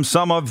 Just from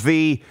some of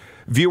the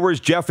viewers,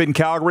 Jeff in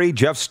Calgary,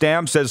 Jeff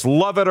Stamp says,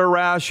 love it,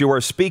 Arash. You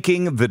are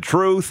speaking the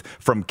truth.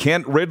 From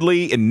Kent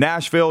Ridley in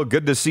Nashville,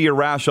 good to see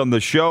Arash on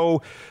the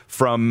show.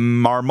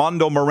 From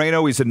Armando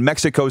Moreno, he's in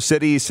Mexico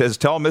City, says,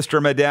 tell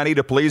Mr. Medani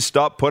to please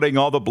stop putting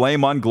all the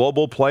blame on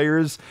global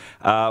players.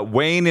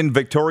 Wayne in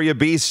Victoria,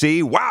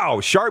 BC, wow,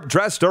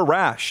 sharp-dressed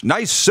Arash.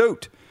 Nice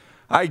suit.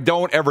 I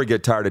don't ever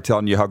get tired of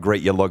telling you how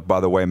great you look, by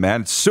the way,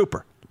 man. It's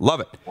super. Love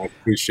it. I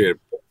appreciate it.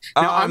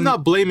 Now, I'm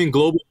not blaming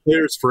global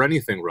players for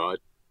anything, Rod.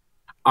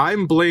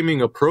 I'm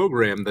blaming a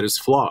program that is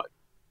flawed.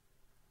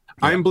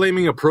 Yeah. I'm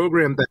blaming a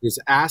program that is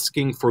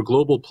asking for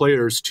global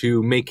players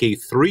to make a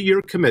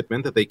 3-year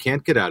commitment that they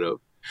can't get out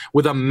of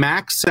with a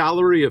max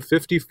salary of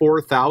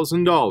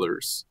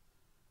 $54,000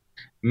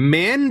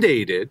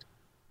 mandated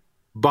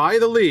by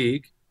the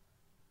league.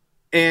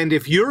 And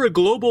if you're a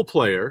global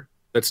player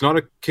that's not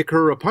a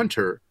kicker or a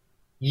punter,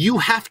 you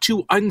have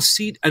to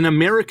unseat an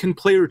American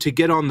player to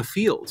get on the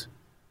field.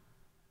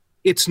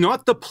 It's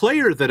not the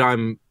player that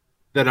I'm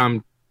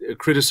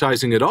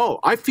criticizing at all.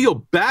 I feel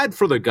bad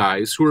for the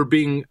guys who are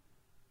being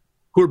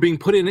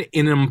put in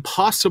an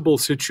impossible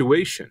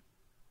situation.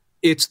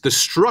 It's the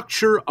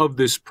structure of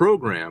this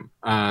program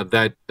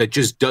that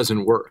just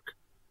doesn't work.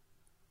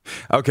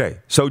 Okay,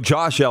 so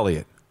Josh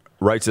Elliott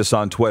writes us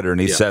on Twitter, and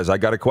he says, I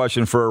got a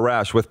question for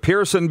Arash. With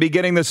Pearson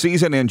beginning the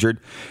season injured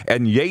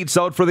and Yates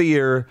out for the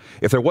year,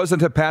 if there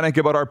wasn't a panic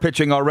about our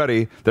pitching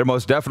already, there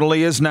most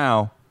definitely is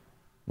now.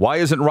 Why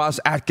isn't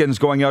Ross Atkins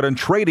going out and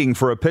trading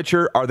for a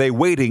pitcher? Are they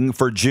waiting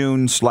for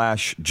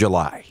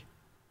June/July?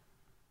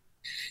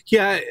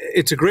 Yeah,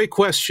 it's a great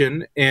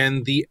question.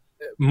 And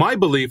my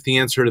belief, the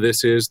answer to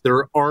this is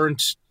there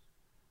aren't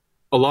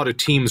a lot of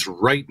teams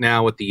right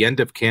now at the end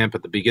of camp,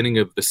 at the beginning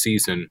of the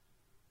season,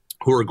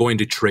 who are going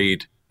to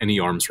trade any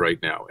arms right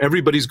now.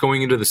 Everybody's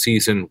going into the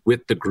season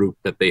with the group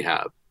that they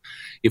have.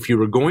 If you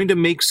were going to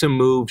make some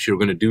moves, you're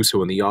going to do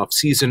so in the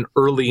offseason,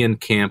 early in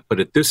camp.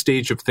 But at this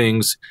stage of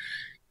things,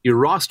 your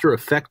roster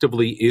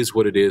effectively is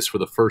what it is for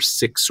the first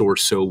 6 or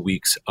so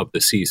weeks of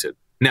the season.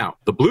 Now,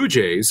 the Blue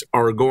Jays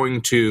are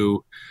going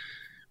to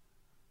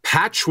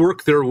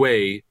patchwork their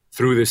way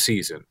through the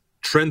season.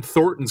 Trent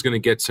Thornton's going to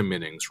get some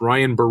innings.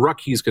 Ryan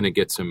Borucki's going to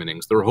get some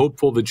innings. They're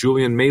hopeful that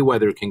Julian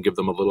Mayweather can give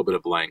them a little bit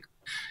of length.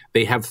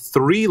 They have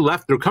 3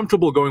 left. They're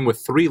comfortable going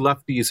with 3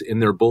 lefties in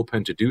their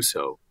bullpen to do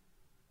so.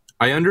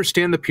 I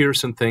understand the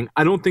Pearson thing.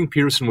 I don't think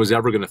Pearson was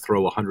ever going to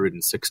throw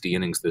 160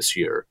 innings this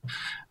year.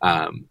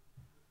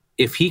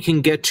 If he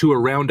can get to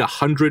around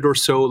 100 or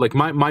so, like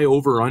my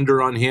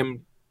over-under on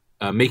him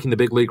making the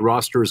big league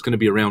roster is going to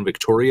be around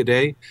Victoria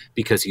Day,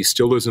 because he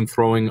still isn't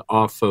throwing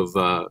off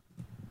the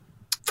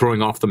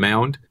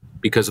mound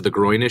because of the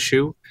groin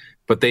issue.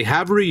 But they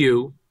have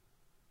Ryu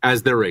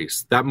as their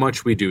ace. That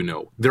much we do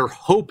know. They're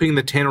hoping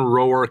that Tanner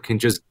Roark can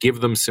just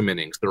give them some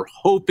innings. They're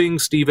hoping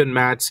Steven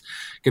Matz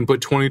can put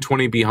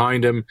 2020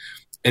 behind him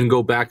and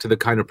go back to the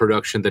kind of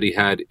production that he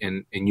had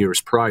in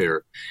years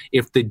prior.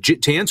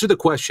 To answer the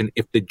question,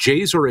 if the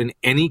Jays are in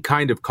any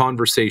kind of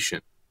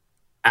conversation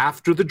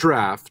after the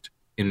draft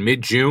in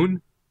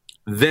mid-June,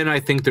 then I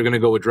think they're going to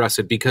go address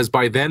it, because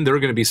by then there are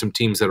going to be some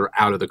teams that are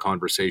out of the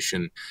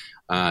conversation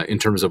in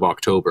terms of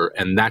October,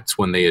 and that's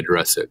when they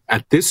address it.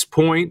 At this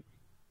point,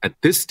 at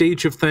this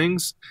stage of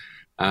things,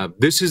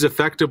 this is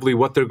effectively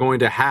what they're going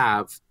to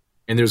have.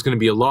 And there's going to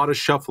be a lot of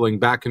shuffling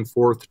back and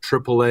forth,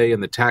 AAA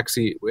and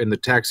the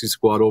taxi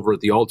squad over at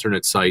the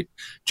alternate site,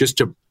 just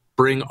to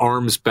bring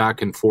arms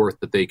back and forth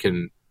that they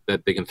can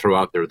throw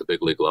out there at the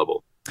big league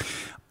level.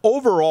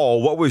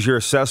 Overall, what was your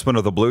assessment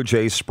of the Blue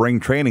Jays spring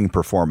training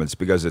performance?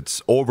 Because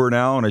it's over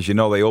now, and as you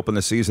know, they opened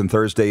the season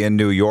Thursday in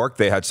New York.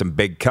 They had some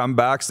big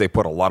comebacks. They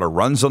put a lot of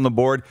runs on the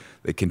board.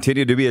 They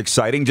continue to be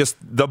exciting. Just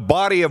the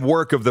body of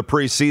work of the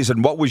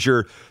preseason, what was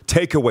your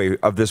takeaway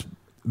of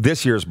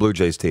this year's Blue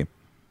Jays team?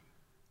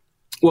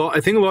 Well,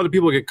 I think a lot of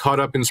people get caught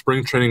up in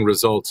spring training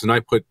results, and I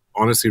put,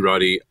 honestly,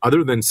 Roddy,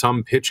 other than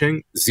some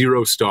pitching,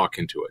 zero stock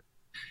into it.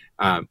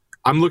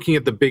 I'm looking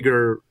at the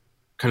bigger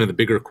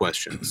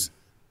questions.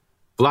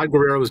 Vlad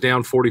Guerrero was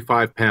down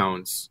 45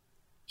 pounds.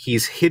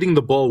 He's hitting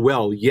the ball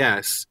well,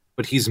 yes,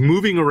 but he's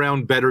moving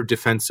around better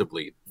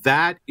defensively.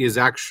 That is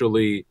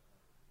actually,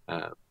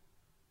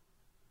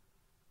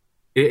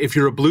 if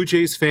you're a Blue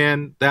Jays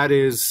fan, that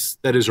is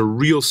a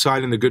real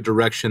sign in the good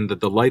direction that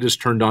the light is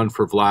turned on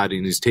for Vlad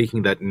and he's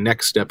taking that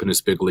next step in his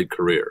big league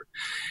career.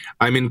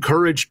 I'm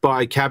encouraged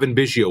by Cavan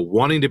Biggio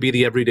wanting to be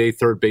the everyday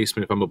third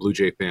baseman if I'm a Blue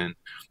Jay fan.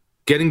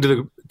 Getting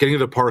to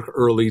the park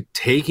early,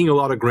 taking a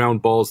lot of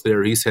ground balls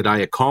there. He said, I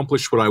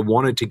accomplished what I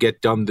wanted to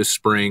get done this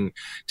spring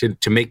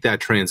to make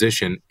that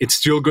transition. It's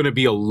still going to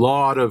be a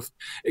lot of...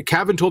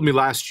 Cavan told me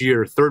last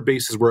year, third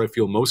base is where I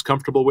feel most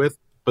comfortable with,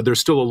 but there's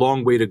still a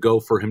long way to go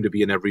for him to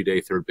be an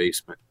everyday third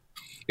baseman.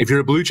 If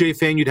you're a Blue Jay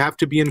fan, you'd have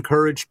to be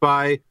encouraged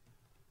by...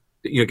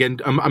 again,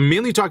 I'm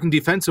mainly talking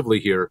defensively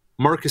here.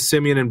 Marcus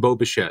Semien and Bo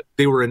Bichette.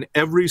 They were in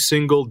every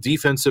single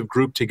defensive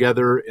group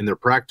together in their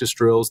practice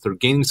drills. They're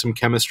gaining some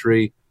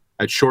chemistry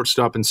at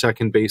shortstop and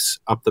second base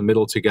up the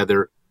middle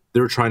together.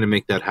 They're trying to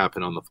make that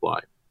happen on the fly.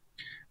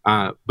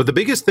 But the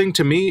biggest thing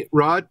to me,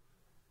 Rod,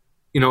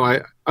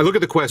 I look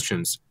at the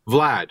questions.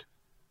 Vlad,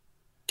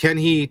 can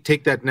he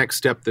take that next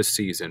step this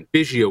season?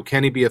 Biggio,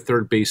 can he be a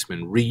third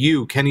baseman?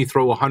 Ryu, can he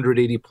throw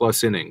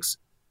 180-plus innings?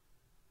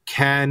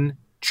 Can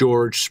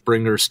George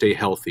Springer stay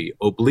healthy?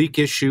 Oblique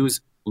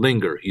issues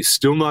linger. He's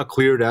still not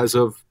cleared as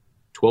of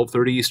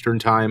 12:30 Eastern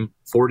Time,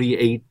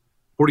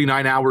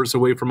 49 hours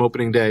away from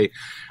opening day,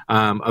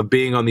 of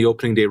being on the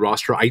opening day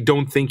roster. I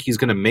don't think he's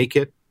going to make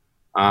it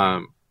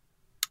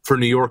for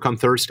New York on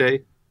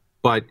Thursday,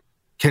 but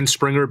can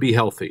Springer be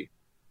healthy?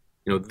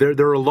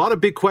 There are a lot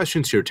of big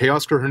questions here.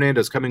 Teoscar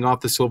Hernandez coming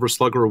off the Silver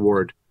Slugger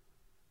Award.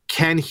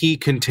 Can he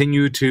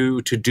continue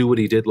to do what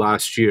he did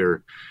last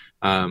year?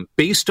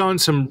 Based on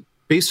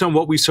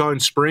what we saw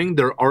in spring,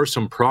 there are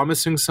some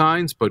promising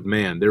signs, but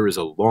man, there is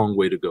a long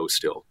way to go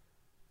still.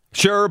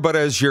 Sure, but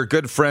as your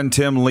good friend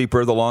Tim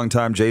Leeper, the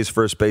longtime Jays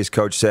first base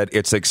coach, said,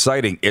 it's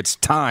exciting. It's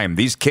time.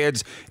 These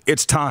kids,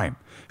 it's time.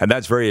 And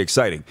that's very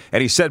exciting.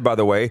 And he said, by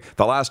the way,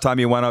 the last time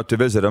you went out to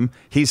visit him,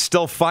 he's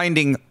still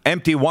finding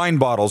empty wine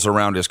bottles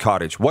around his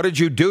cottage. What did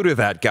you do to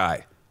that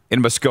guy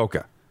in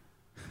Muskoka?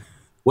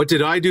 What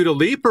did I do to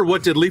Leap, or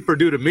what did Leaper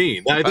do to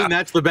me? I think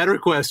that's the better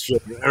question.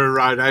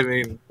 Right? I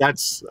mean,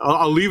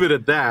 I'll leave it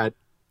at that.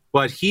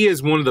 But he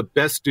is one of the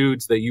best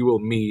dudes that you will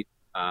meet.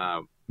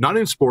 Not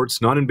in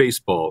sports, not in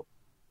baseball,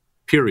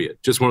 period.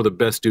 Just one of the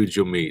best dudes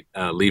you'll meet,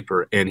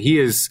 Leaper. And he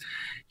is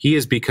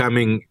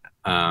becoming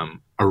a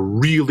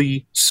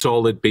really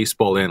solid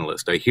baseball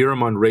analyst. I hear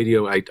him on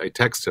radio. I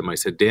text him. I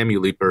said, damn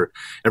you, Leaper.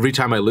 Every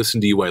time I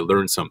listen to you, I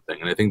learn something.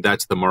 And I think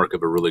that's the mark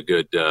of a really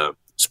good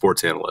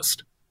sports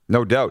analyst.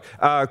 No doubt.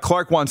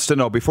 Clark wants to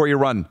know, before you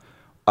run,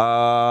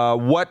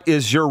 what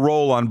is your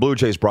role on Blue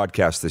Jays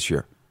broadcast this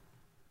year?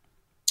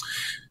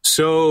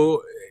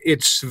 So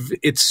it's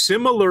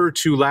similar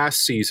to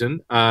last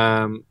season,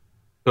 a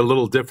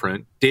little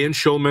different. Dan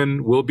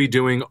Schulman will be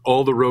doing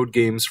all the road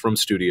games from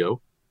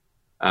studio.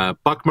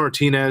 Buck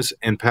Martinez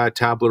and Pat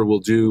Tabler will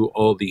do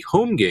all the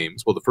home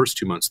games, well, the first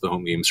 2 months of the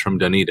home games from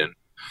Dunedin.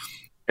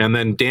 And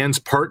then Dan's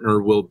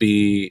partner will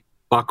be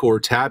Buck or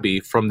Tabby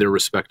from their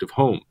respective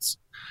homes.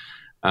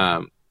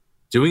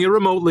 Doing it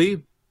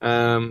remotely.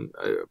 I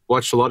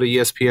watched a lot of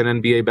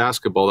ESPN NBA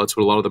basketball. That's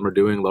what a lot of them are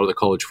doing. A lot of the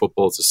college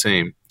football is the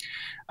same.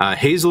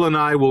 Hazel and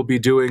I will be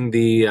doing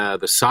the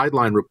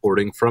sideline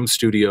reporting from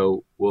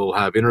studio. We'll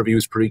have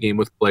interviews pregame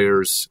with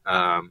players,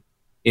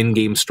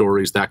 in-game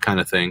stories, that kind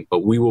of thing.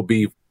 But we will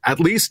be, at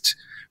least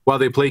while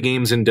they play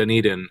games in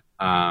Dunedin,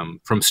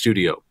 from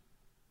studio.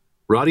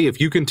 Roddy, if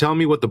you can tell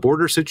me what the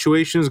border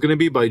situation is going to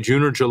be by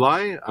June or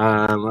July,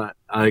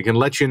 I can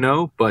let you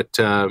know. But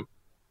the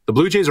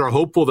Blue Jays are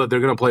hopeful that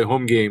they're going to play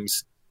home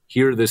games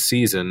here this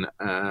season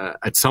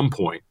at some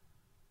point.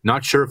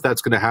 Not sure if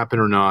that's going to happen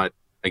or not.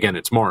 Again,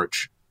 it's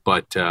March.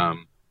 But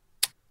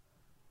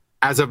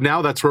as of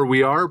now, that's where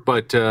we are.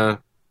 But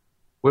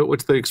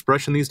what's the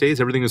expression these days?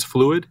 Everything is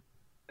fluid.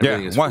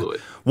 Everything is fluid.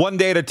 One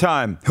day at a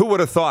time. Who would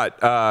have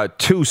thought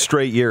 2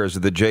 straight years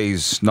of the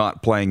Jays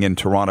not playing in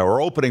Toronto or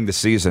opening the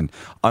season?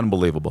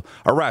 Unbelievable.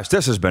 Arash,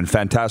 this has been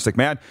fantastic,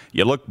 man.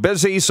 You look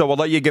busy, so we'll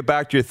let you get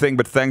back to your thing,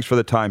 but thanks for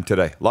the time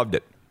today. Loved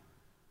it.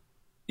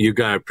 You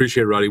got it.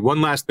 Appreciate it, Roddy. One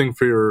last thing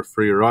for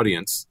your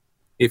audience.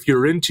 If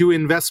you're into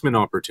investment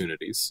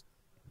opportunities,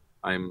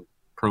 I'm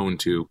prone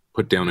to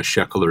put down a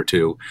shekel or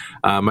two.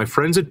 My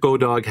friends at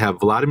Bodog have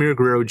Vladimir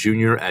Guerrero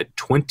Jr. at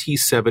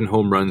 27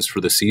 home runs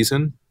for the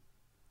season.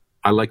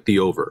 I like the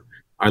over.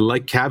 I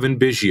like Cavan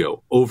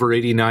Biggio, over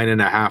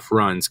 89.5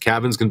 runs.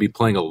 Cavan's going to be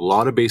playing a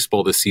lot of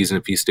baseball this season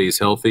if he stays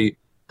healthy.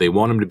 They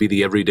want him to be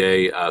the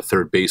everyday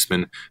third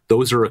baseman.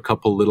 Those are a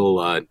couple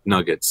little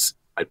nuggets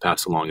I'd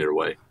pass along your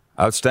way.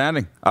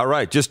 Outstanding. All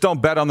right. Just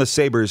don't bet on the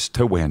Sabres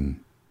to win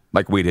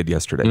like we did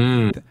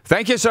yesterday.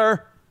 Thank you,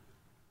 sir.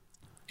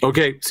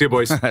 Okay. See you,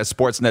 boys.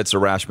 Sportsnet's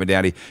Arash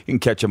Madani. You can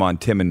catch him on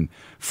Tim and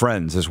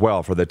Friends as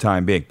well for the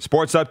time being.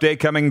 Sports update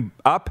coming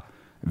up.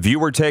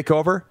 Viewer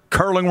takeover.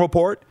 Curling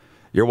report.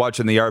 You're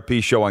watching the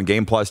RP Show on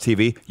Game Plus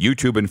TV,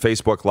 YouTube and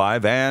Facebook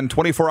Live, and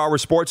 24-hour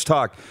sports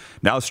talk.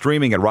 Now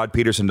streaming at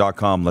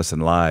rodpeterson.com. Listen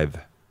live.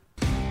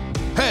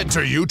 Head to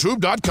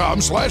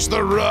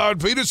youtube.com/The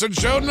Rod Peterson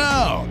Show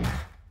now.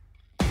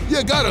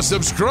 You gotta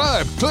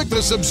subscribe. Click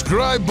the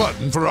subscribe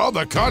button for all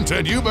the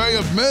content you may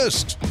have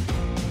missed.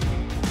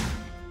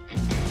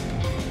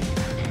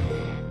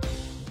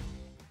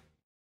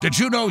 Did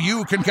you know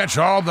you can catch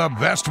all the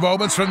best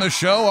moments from the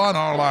show on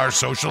all our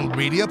social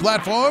media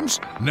platforms?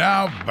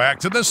 Now, back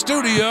to the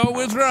studio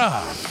with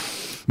Rob.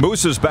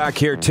 Moose is back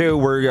here, too.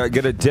 We're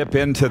going to dip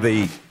into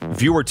the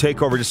viewer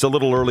takeover just a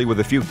little early with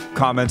a few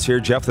comments here.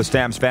 Jeff, the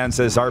Stamps fan,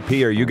 says,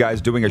 RP, are you guys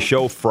doing a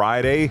show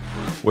Friday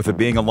with it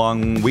being a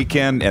long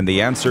weekend? And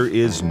the answer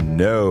is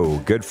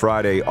no. Good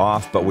Friday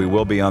off, but we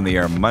will be on the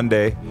air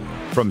Monday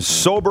from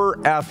Sober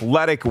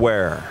Athletic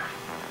Wear.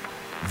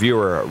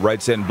 Viewer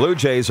writes in, Blue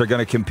Jays are going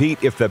to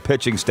compete if the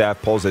pitching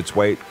staff pulls its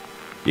weight.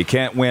 You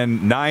can't win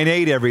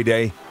 9-8 every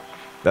day.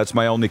 That's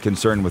my only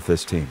concern with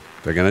this team.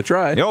 They're going to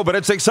try. No, but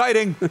it's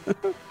exciting. To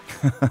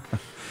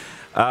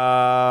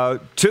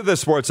the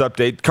sports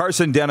update,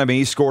 Carson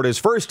Denemy scored his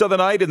first of the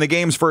night in the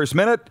game's first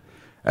minute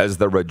as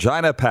the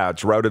Regina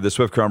Pats routed the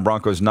Swift Current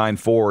Broncos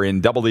 9-4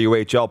 in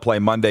WHL play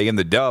Monday in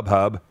the Dub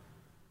Hub.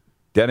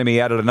 Denemy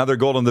added another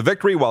goal in the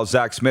victory, while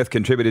Zach Smith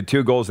contributed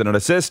 2 goals and an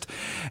assist.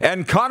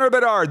 And Connor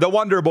Bedard, the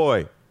Wonder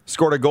Boy,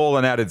 scored a goal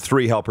and added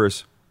 3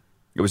 helpers.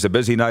 It was a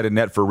busy night in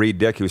net for Reed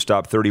Dick, who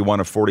stopped 31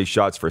 of 40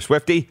 shots for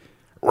Swifty.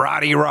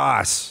 Roddy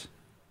Ross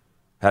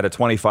had a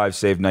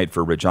 25-save night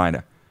for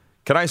Regina.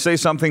 Can I say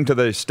something to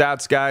the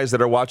stats guys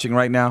that are watching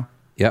right now?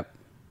 Yep.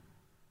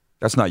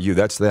 That's not you,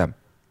 that's them.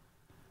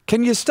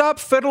 Can you stop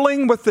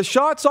fiddling with the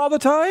shots all the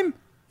time?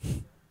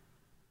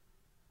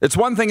 It's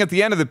one thing at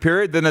the end of the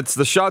period, then it's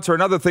the shots are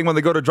another thing when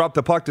they go to drop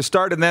the puck to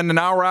start, and then an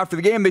hour after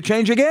the game, they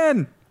change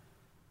again.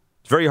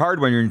 It's very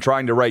hard when you're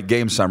trying to write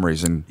game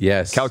summaries and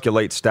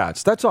calculate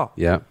stats. That's all.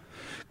 Yeah.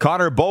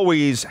 Connor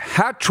Bowie's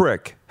hat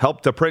trick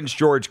helped the Prince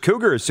George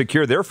Cougars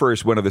secure their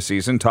first win of the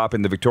season,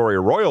 topping the Victoria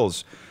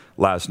Royals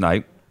last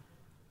night.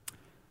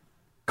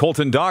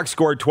 Colton Dock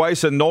scored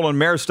twice, and Nolan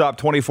Meyer stopped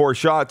 24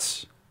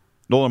 shots.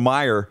 Nolan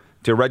Meyer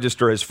to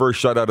register his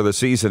first shutout of the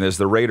season as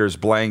the Blades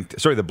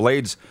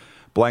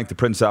blanked the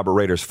Prince Albert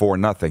Raiders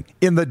 4-0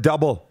 in the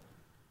double.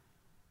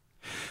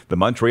 The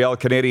Montreal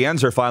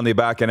Canadiens are finally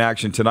back in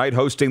action tonight,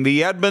 hosting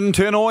the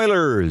Edmonton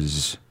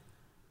Oilers.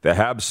 The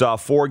Habs saw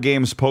 4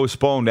 games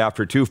postponed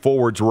after 2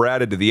 forwards were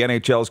added to the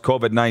NHL's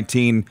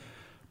COVID-19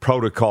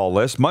 protocol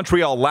list.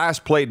 Montreal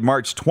last played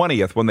March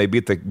 20th when they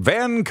beat the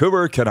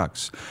Vancouver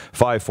Canucks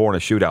 5-4 in a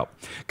shootout.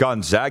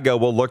 Gonzaga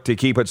will look to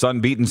keep its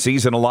unbeaten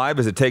season alive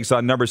as it takes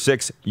on number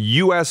 6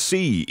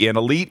 USC in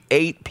Elite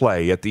 8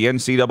 play at the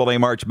NCAA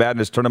March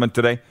Madness tournament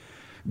today.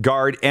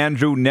 Guard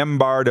Andrew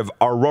Nembard of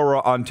Aurora,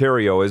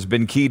 Ontario, has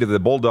been key to the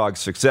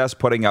Bulldogs' success,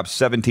 putting up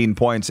 17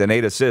 points and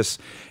 8 assists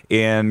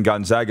in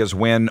Gonzaga's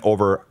win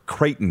over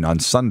Creighton on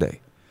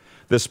Sunday.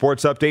 The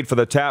sports update for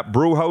the Tap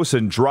Brew House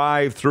and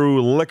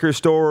Drive-Through Liquor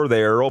Store.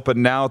 They are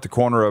open now at the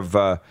corner of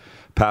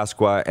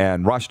Pasqua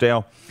and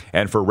Rochdale.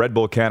 And for Red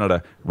Bull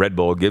Canada, Red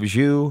Bull gives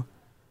you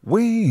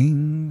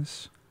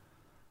wings.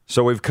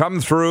 So we've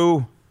come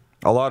through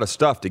a lot of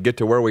stuff to get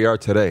to where we are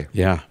today.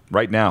 Yeah.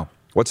 Right now.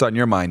 What's on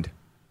your mind?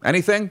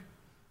 Anything?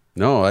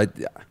 No,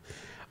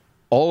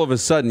 all of a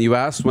sudden, you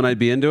asked when I'd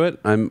be into it.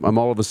 I'm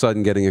all of a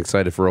sudden getting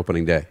excited for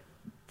opening day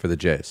for the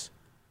Jays.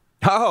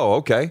 Oh,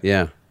 okay.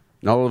 Yeah.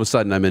 All of a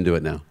sudden, I'm into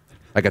it now.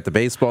 I got the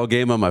baseball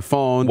game on my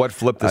phone. What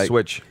flipped the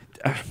switch?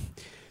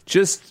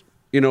 Just,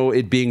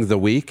 it being the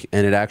week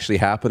and it actually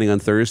happening on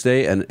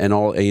Thursday and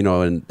all,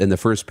 and the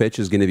first pitch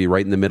is going to be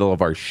right in the middle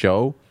of our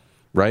show,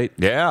 right?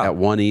 Yeah. At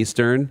 1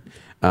 Eastern,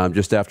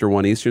 just after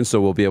 1 Eastern.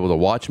 So we'll be able to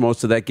watch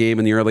most of that game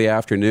in the early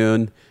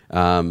afternoon.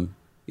 For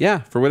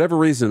whatever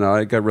reason,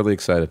 I got really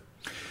excited.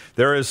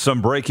 There is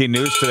some breaking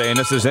news today, and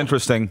this is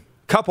interesting.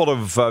 A couple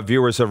of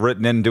viewers have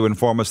written in to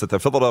inform us that the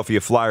Philadelphia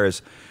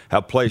Flyers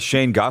have placed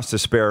Shane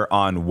Gostisbehere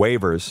on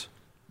waivers.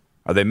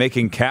 Are they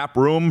making cap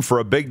room for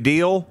a big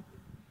deal?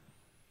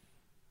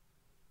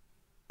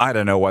 I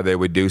don't know why they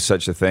would do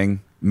such a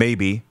thing.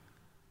 Maybe.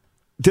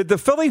 Did the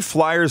Philly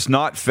Flyers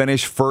not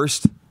finish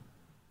first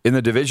in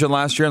the division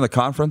last year in the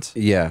conference?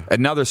 Yeah.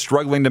 And now they're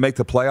struggling to make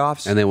the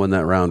playoffs? And they won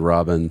that round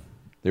robin.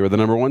 They were the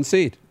number 1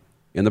 seed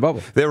in the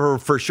bubble. They were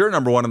for sure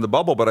number 1 in the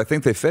bubble, but I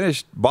think they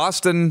finished.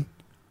 Boston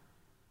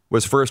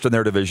was first in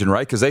their division,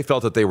 right? Because they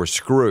felt that they were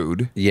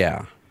screwed.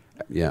 Yeah.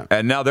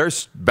 And now they're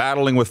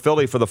battling with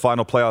Philly for the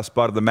final playoff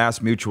spot of the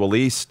Mass Mutual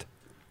East.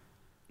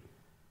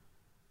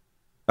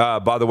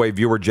 By the way,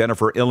 viewer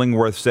Jennifer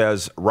Illingworth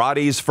says,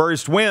 Roddy's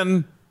first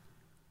win.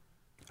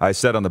 I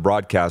said on the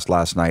broadcast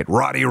last night,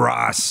 Roddy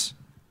Ross,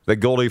 the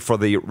goalie for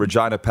the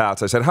Regina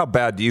Pats. I said, how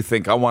bad do you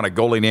think I want a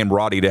goalie named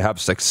Roddy to have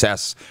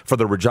success for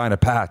the Regina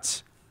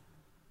Pats?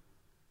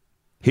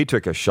 He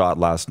took a shot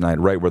last night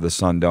right where the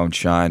sun don't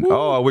shine. Woo.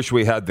 Oh, I wish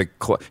we had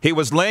he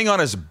was laying on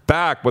his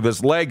back with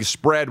his legs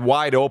spread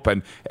wide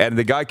open, and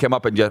the guy came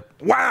up and just,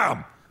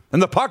 wham! And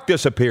the puck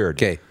disappeared.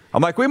 Okay.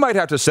 I'm like, we might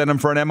have to send him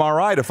for an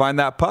MRI to find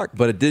that puck.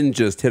 But it didn't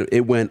just hit.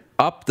 It went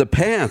up the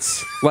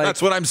pants.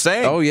 That's what I'm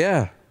saying. Oh,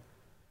 yeah.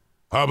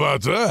 How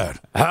about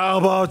that? How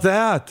about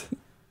that?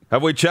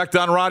 Have we checked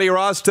on Roddy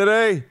Ross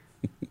today?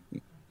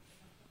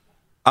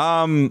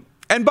 And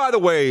by the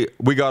way,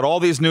 we got all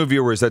these new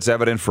viewers. That's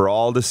evident for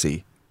all to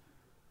see.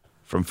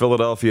 From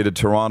Philadelphia to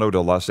Toronto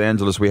to Los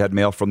Angeles, we had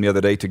mail from the other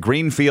day to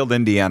Greenfield,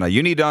 Indiana.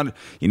 You need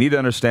to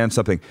understand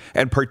something,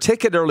 and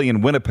particularly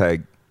in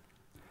Winnipeg,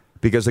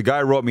 because a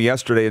guy wrote me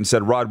yesterday and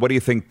said, "Rod, what do you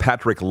think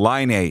Patrick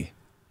Laine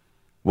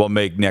will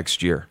make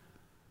next year?"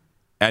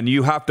 And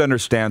you have to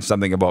understand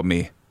something about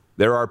me.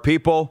 There are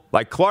people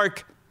like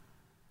Clark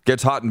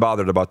gets hot and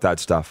bothered about that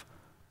stuff.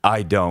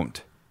 I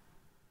don't.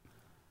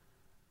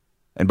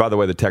 And by the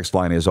way, the text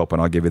line is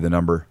open. I'll give you the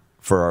number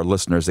for our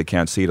listeners. They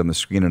can't see it on the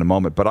screen in a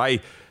moment.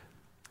 But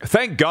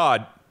thank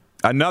God,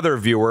 another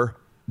viewer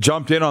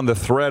jumped in on the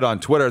thread on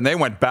Twitter, and they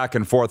went back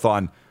and forth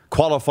on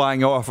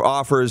qualifying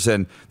offers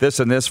and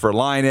this for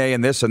Line A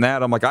and this and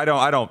that. I'm like, I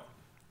don't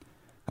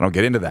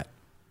get into that.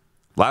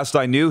 Last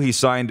I knew, he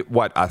signed, a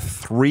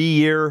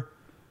 3-year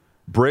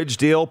bridge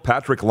deal,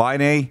 Patrick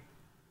Laine.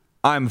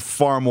 I'm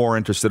far more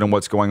interested in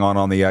what's going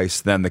on the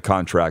ice than the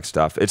contract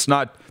stuff. It's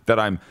not that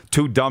I'm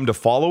too dumb to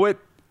follow it.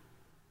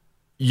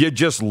 You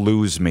just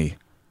lose me.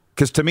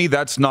 Because to me,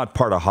 that's not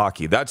part of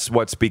hockey. That's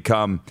what's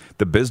become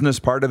the business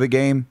part of the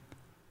game.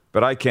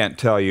 But I can't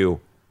tell you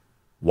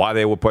why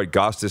they will put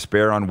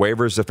Gostisbehere on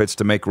waivers if it's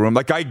to make room.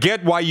 Like, I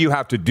get why you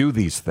have to do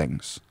these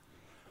things.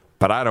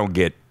 But I don't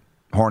get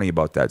horny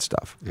about that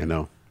stuff. I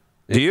know.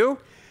 Do you?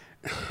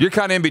 You're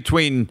kind of in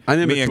between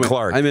and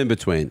Clark. I'm in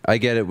between. I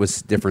get it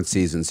with different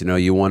seasons.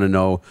 You want to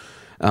know.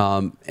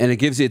 And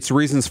it's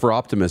reasons for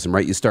optimism,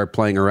 right? You start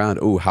playing around.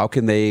 Oh, how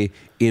can they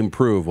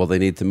improve? Well, they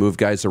need to move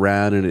guys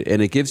around.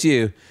 And it gives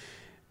you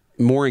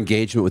more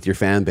engagement with your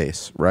fan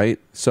base, right?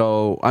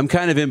 So I'm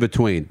kind of in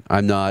between.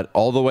 I'm not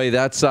all the way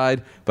that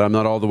side, but I'm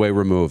not all the way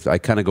removed. I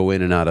kind of go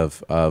in and out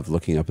of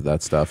looking up at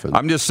that stuff. And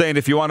I'm just saying,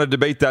 if you want to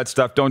debate that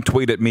stuff, don't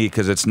tweet at me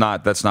because that's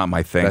not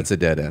my thing. That's a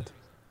dead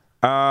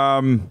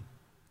end.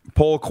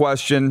 Poll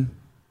question.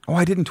 Oh,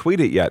 I didn't tweet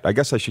it yet. I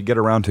guess I should get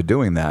around to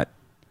doing that.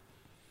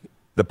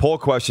 The poll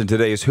question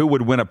today is, who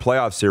would win a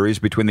playoff series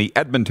between the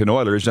Edmonton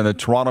Oilers and the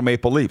Toronto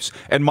Maple Leafs?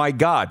 And my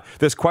God,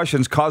 this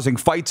question's causing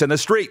fights in the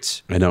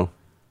streets. I know.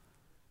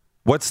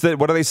 What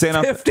are they saying?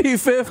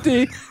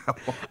 50-50.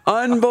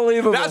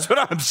 Unbelievable. That's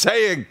what I'm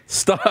saying.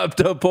 Stop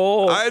the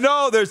poll. I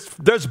know.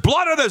 There's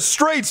blood in the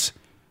streets,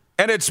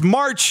 and it's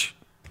March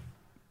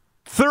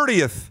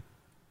 30th.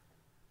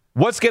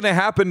 What's going to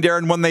happen,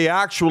 Darren, when they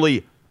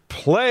actually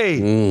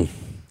play?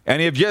 And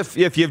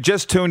if you've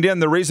just tuned in,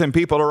 the reason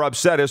people are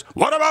upset is,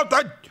 what about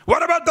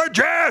the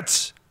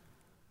Jets?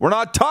 We're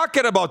not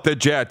talking about the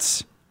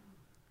Jets.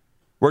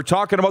 We're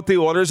talking about the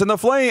Oilers and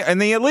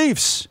the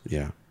Leafs.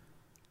 Yeah.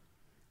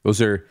 Those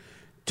are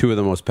two of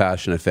the most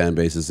passionate fan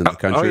bases in the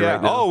country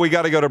right now. Oh, we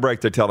got to go to break.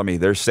 They're telling me.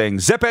 They're saying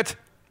zip it.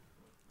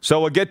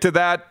 So we'll get to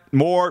that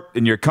more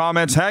in your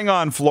comments. Hang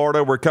on,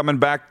 Florida. We're coming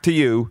back to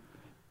you.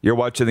 You're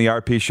watching the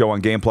RP Show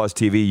on Game Plus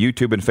TV,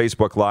 YouTube, and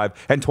Facebook Live,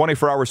 and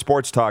 24-hour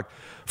sports talk.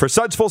 For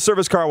Suds Full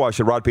Service Car Wash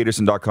at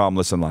rodpeterson.com.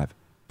 Listen live.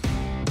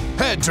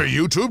 Head to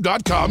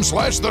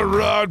youtube.com/The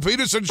Rod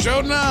Peterson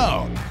Show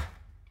now.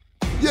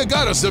 You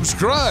gotta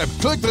subscribe.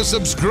 Click the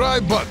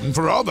subscribe button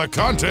for all the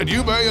content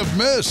you may have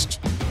missed.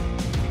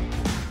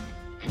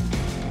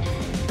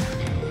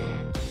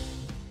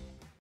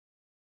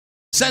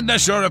 Send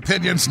us your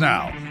opinions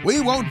now. We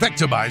won't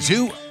victimize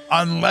you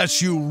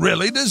unless you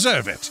really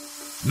deserve it.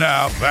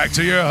 Now, back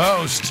to your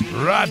host,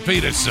 Rod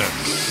Peterson.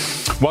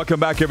 Welcome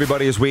back,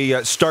 everybody, as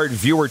we start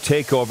viewer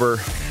takeover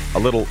a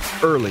little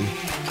early.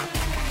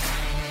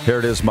 Here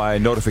it is, my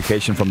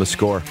notification from the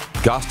Score.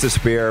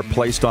 Gostisbehere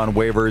placed on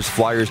waivers.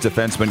 Flyers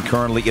defenseman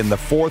currently in the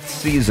 4th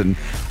season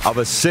of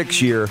a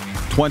 6-year,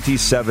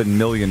 $27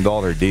 million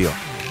deal.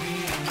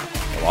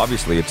 Well,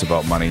 obviously, it's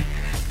about money.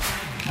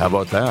 How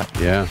about that?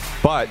 Yeah.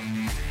 But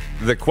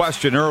the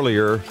question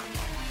earlier,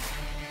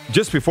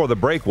 just before the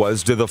break,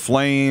 was, do the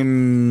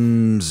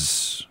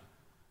Flames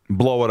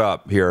blow it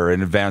up here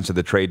in advance of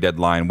the trade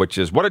deadline, which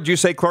is, what did you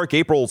say, Clark,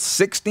 April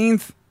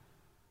 16th?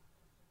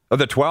 Or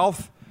the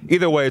 12th?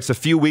 Either way, it's a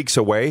few weeks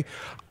away.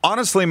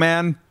 Honestly,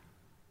 man,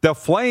 the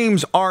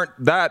Flames aren't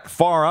that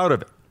far out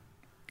of it.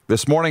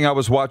 This morning I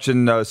was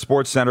watching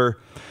SportsCenter.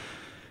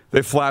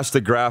 They flashed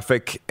the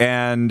graphic,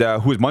 and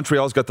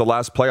Montreal's got the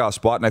last playoff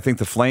spot, and I think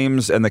the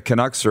Flames and the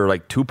Canucks are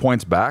like 2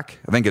 points back.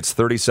 I think it's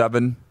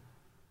 37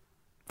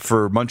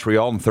 for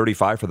Montreal and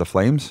 35 for the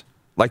Flames.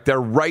 Like,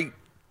 they're right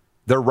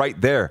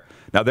there.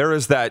 Now, there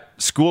is that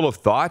school of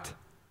thought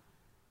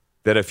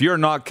that if you're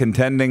not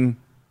contending,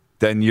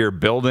 then you're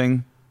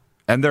building,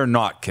 and they're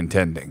not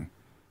contending.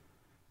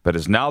 But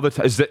is now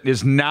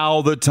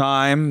the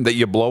time that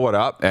you blow it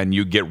up and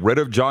you get rid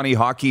of Johnny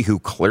Hockey, who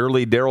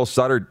clearly Daryl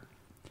Sutter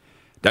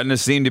doesn't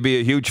seem to be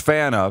a huge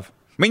fan of.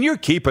 I mean, you're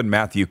keeping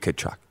Matthew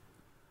Tkachuk.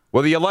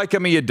 Whether you like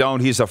him or you don't,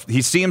 he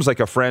seems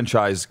like a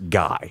franchise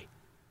guy.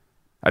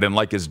 I didn't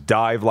like his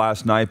dive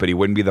last night, but he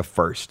wouldn't be the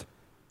first.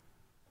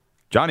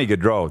 Johnny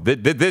Gaudreau,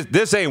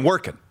 this ain't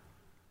working.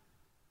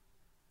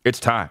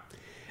 It's time.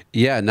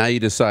 Yeah, now you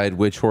decide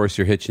which horse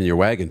you're hitching your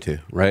wagon to,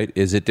 right?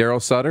 Is it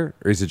Daryl Sutter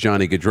or is it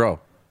Johnny Gaudreau?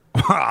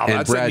 Wow, and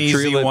that's an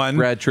easy one.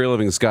 Brad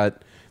Treliving's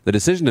got the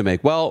decision to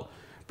make. Well,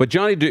 But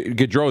Johnny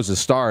Gaudreau is a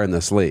star in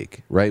this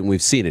league, right? And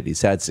we've seen it.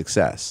 He's had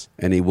success,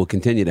 and he will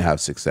continue to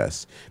have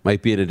success.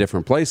 Might be in a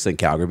different place than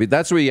Calgary, but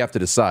that's where you have to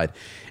decide.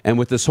 And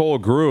with this whole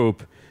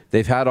group,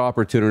 they've had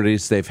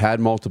opportunities. They've had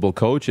multiple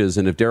coaches,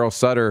 and if Daryl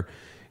Sutter,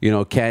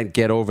 can't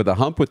get over the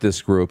hump with this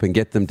group and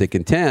get them to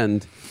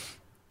contend,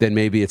 then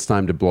maybe it's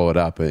time to blow it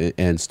up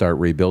and start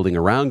rebuilding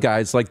around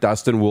guys like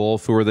Dustin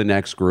Wolf, who are the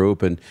next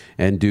group, and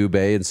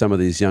Dubé and some of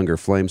these younger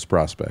Flames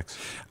prospects.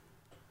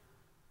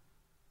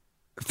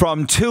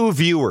 From two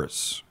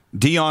viewers,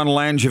 Dion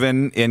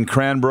Langevin in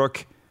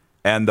Cranbrook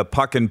and the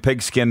Puck and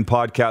Pigskin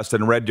podcast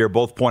in Red Deer,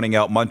 both pointing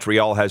out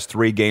Montreal has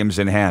 3 games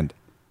in hand.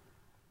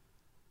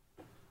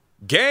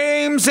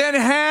 Games in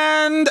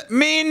hand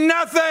mean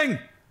nothing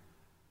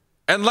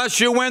unless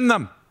you win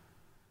them.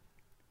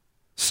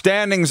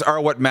 Standings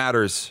are what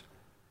matters.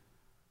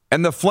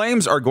 And the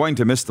Flames are going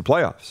to miss the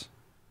playoffs.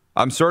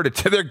 I'm sorry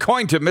to they're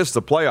going to miss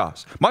the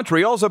playoffs.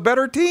 Montreal's a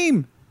better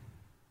team.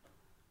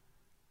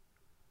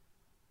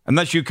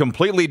 Unless you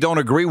completely don't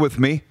agree with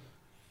me.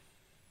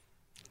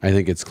 I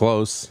think it's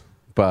close,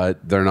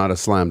 but they're not a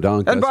slam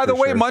dunk. And by the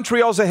way,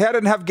 Montreal's ahead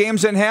and have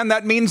games in hand.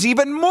 That means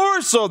even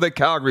more so that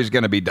Calgary's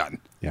going to be done.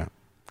 Yeah.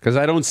 Because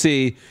I don't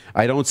see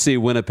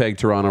Winnipeg,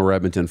 Toronto, or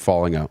Edmonton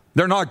falling out.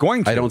 They're not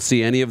going to. I don't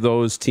see any of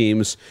those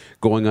teams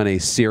going on a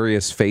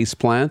serious face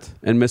plant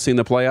and missing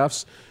the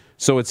playoffs.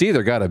 So it's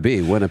either got to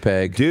be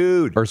Winnipeg,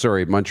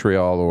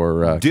 Montreal,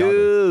 or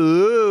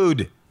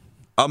Calgary.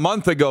 A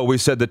month ago, we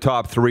said the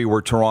top 3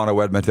 were Toronto,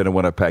 Edmonton, and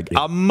Winnipeg.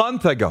 Yeah. A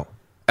month ago.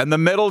 And the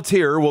middle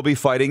tier will be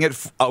fighting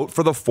it out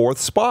for the 4th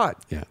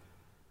spot. Yeah.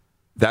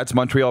 That's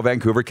Montreal,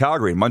 Vancouver,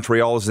 Calgary.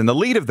 Montreal is in the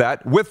lead of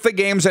that with the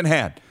games in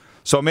hand.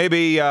 So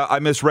maybe I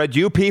misread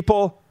you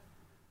people.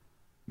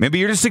 Maybe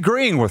you're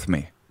disagreeing with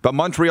me. But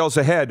Montreal's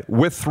ahead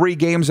with 3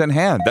 games in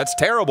hand. That's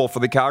terrible for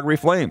the Calgary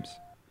Flames.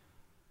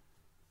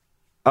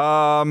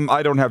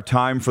 I don't have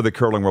time for the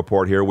curling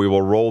report here. We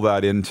will roll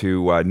that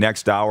into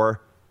next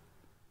hour.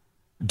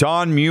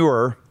 Don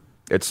Muir,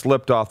 it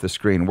slipped off the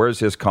screen. Where's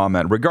his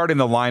comment? Regarding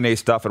the Line A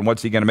stuff and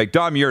what's he going to make?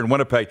 Don Muir in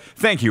Winnipeg.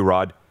 Thank you,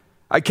 Rod.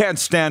 I can't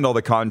stand all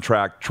the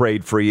contract,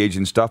 trade, free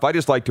agent stuff. I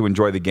just like to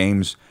enjoy the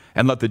games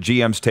and let the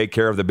GMs take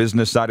care of the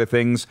business side of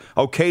things.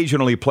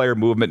 Occasionally, player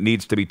movement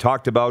needs to be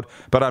talked about,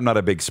 but I'm not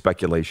a big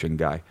speculation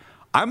guy.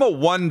 I'm a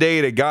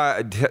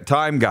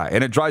one-day-at-a-time guy,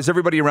 and it drives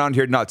everybody around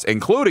here nuts,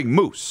 including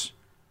Moose.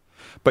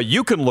 But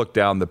you can look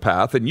down the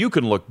path, and you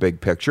can look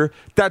big picture.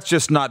 That's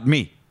just not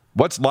me.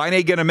 What's Line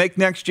A going to make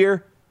next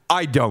year?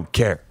 I don't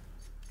care.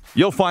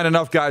 You'll find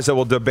enough guys that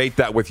will debate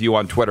that with you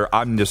on Twitter.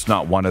 I'm just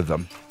not one of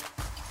them.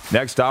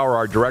 Next hour,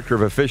 our director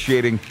of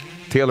officiating,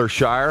 Taylor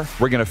Shire.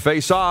 We're going to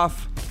face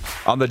off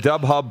on the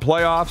Dub Hub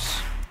playoffs.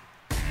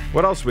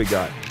 What else we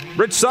got?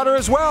 Rich Sutter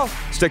as well.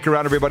 Stick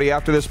around, everybody,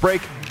 after this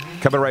break.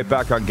 Coming right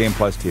back on Game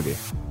Plus TV.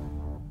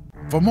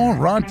 For more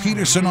Rod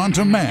Peterson on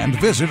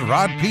demand, visit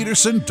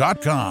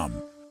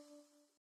rodpeterson.com.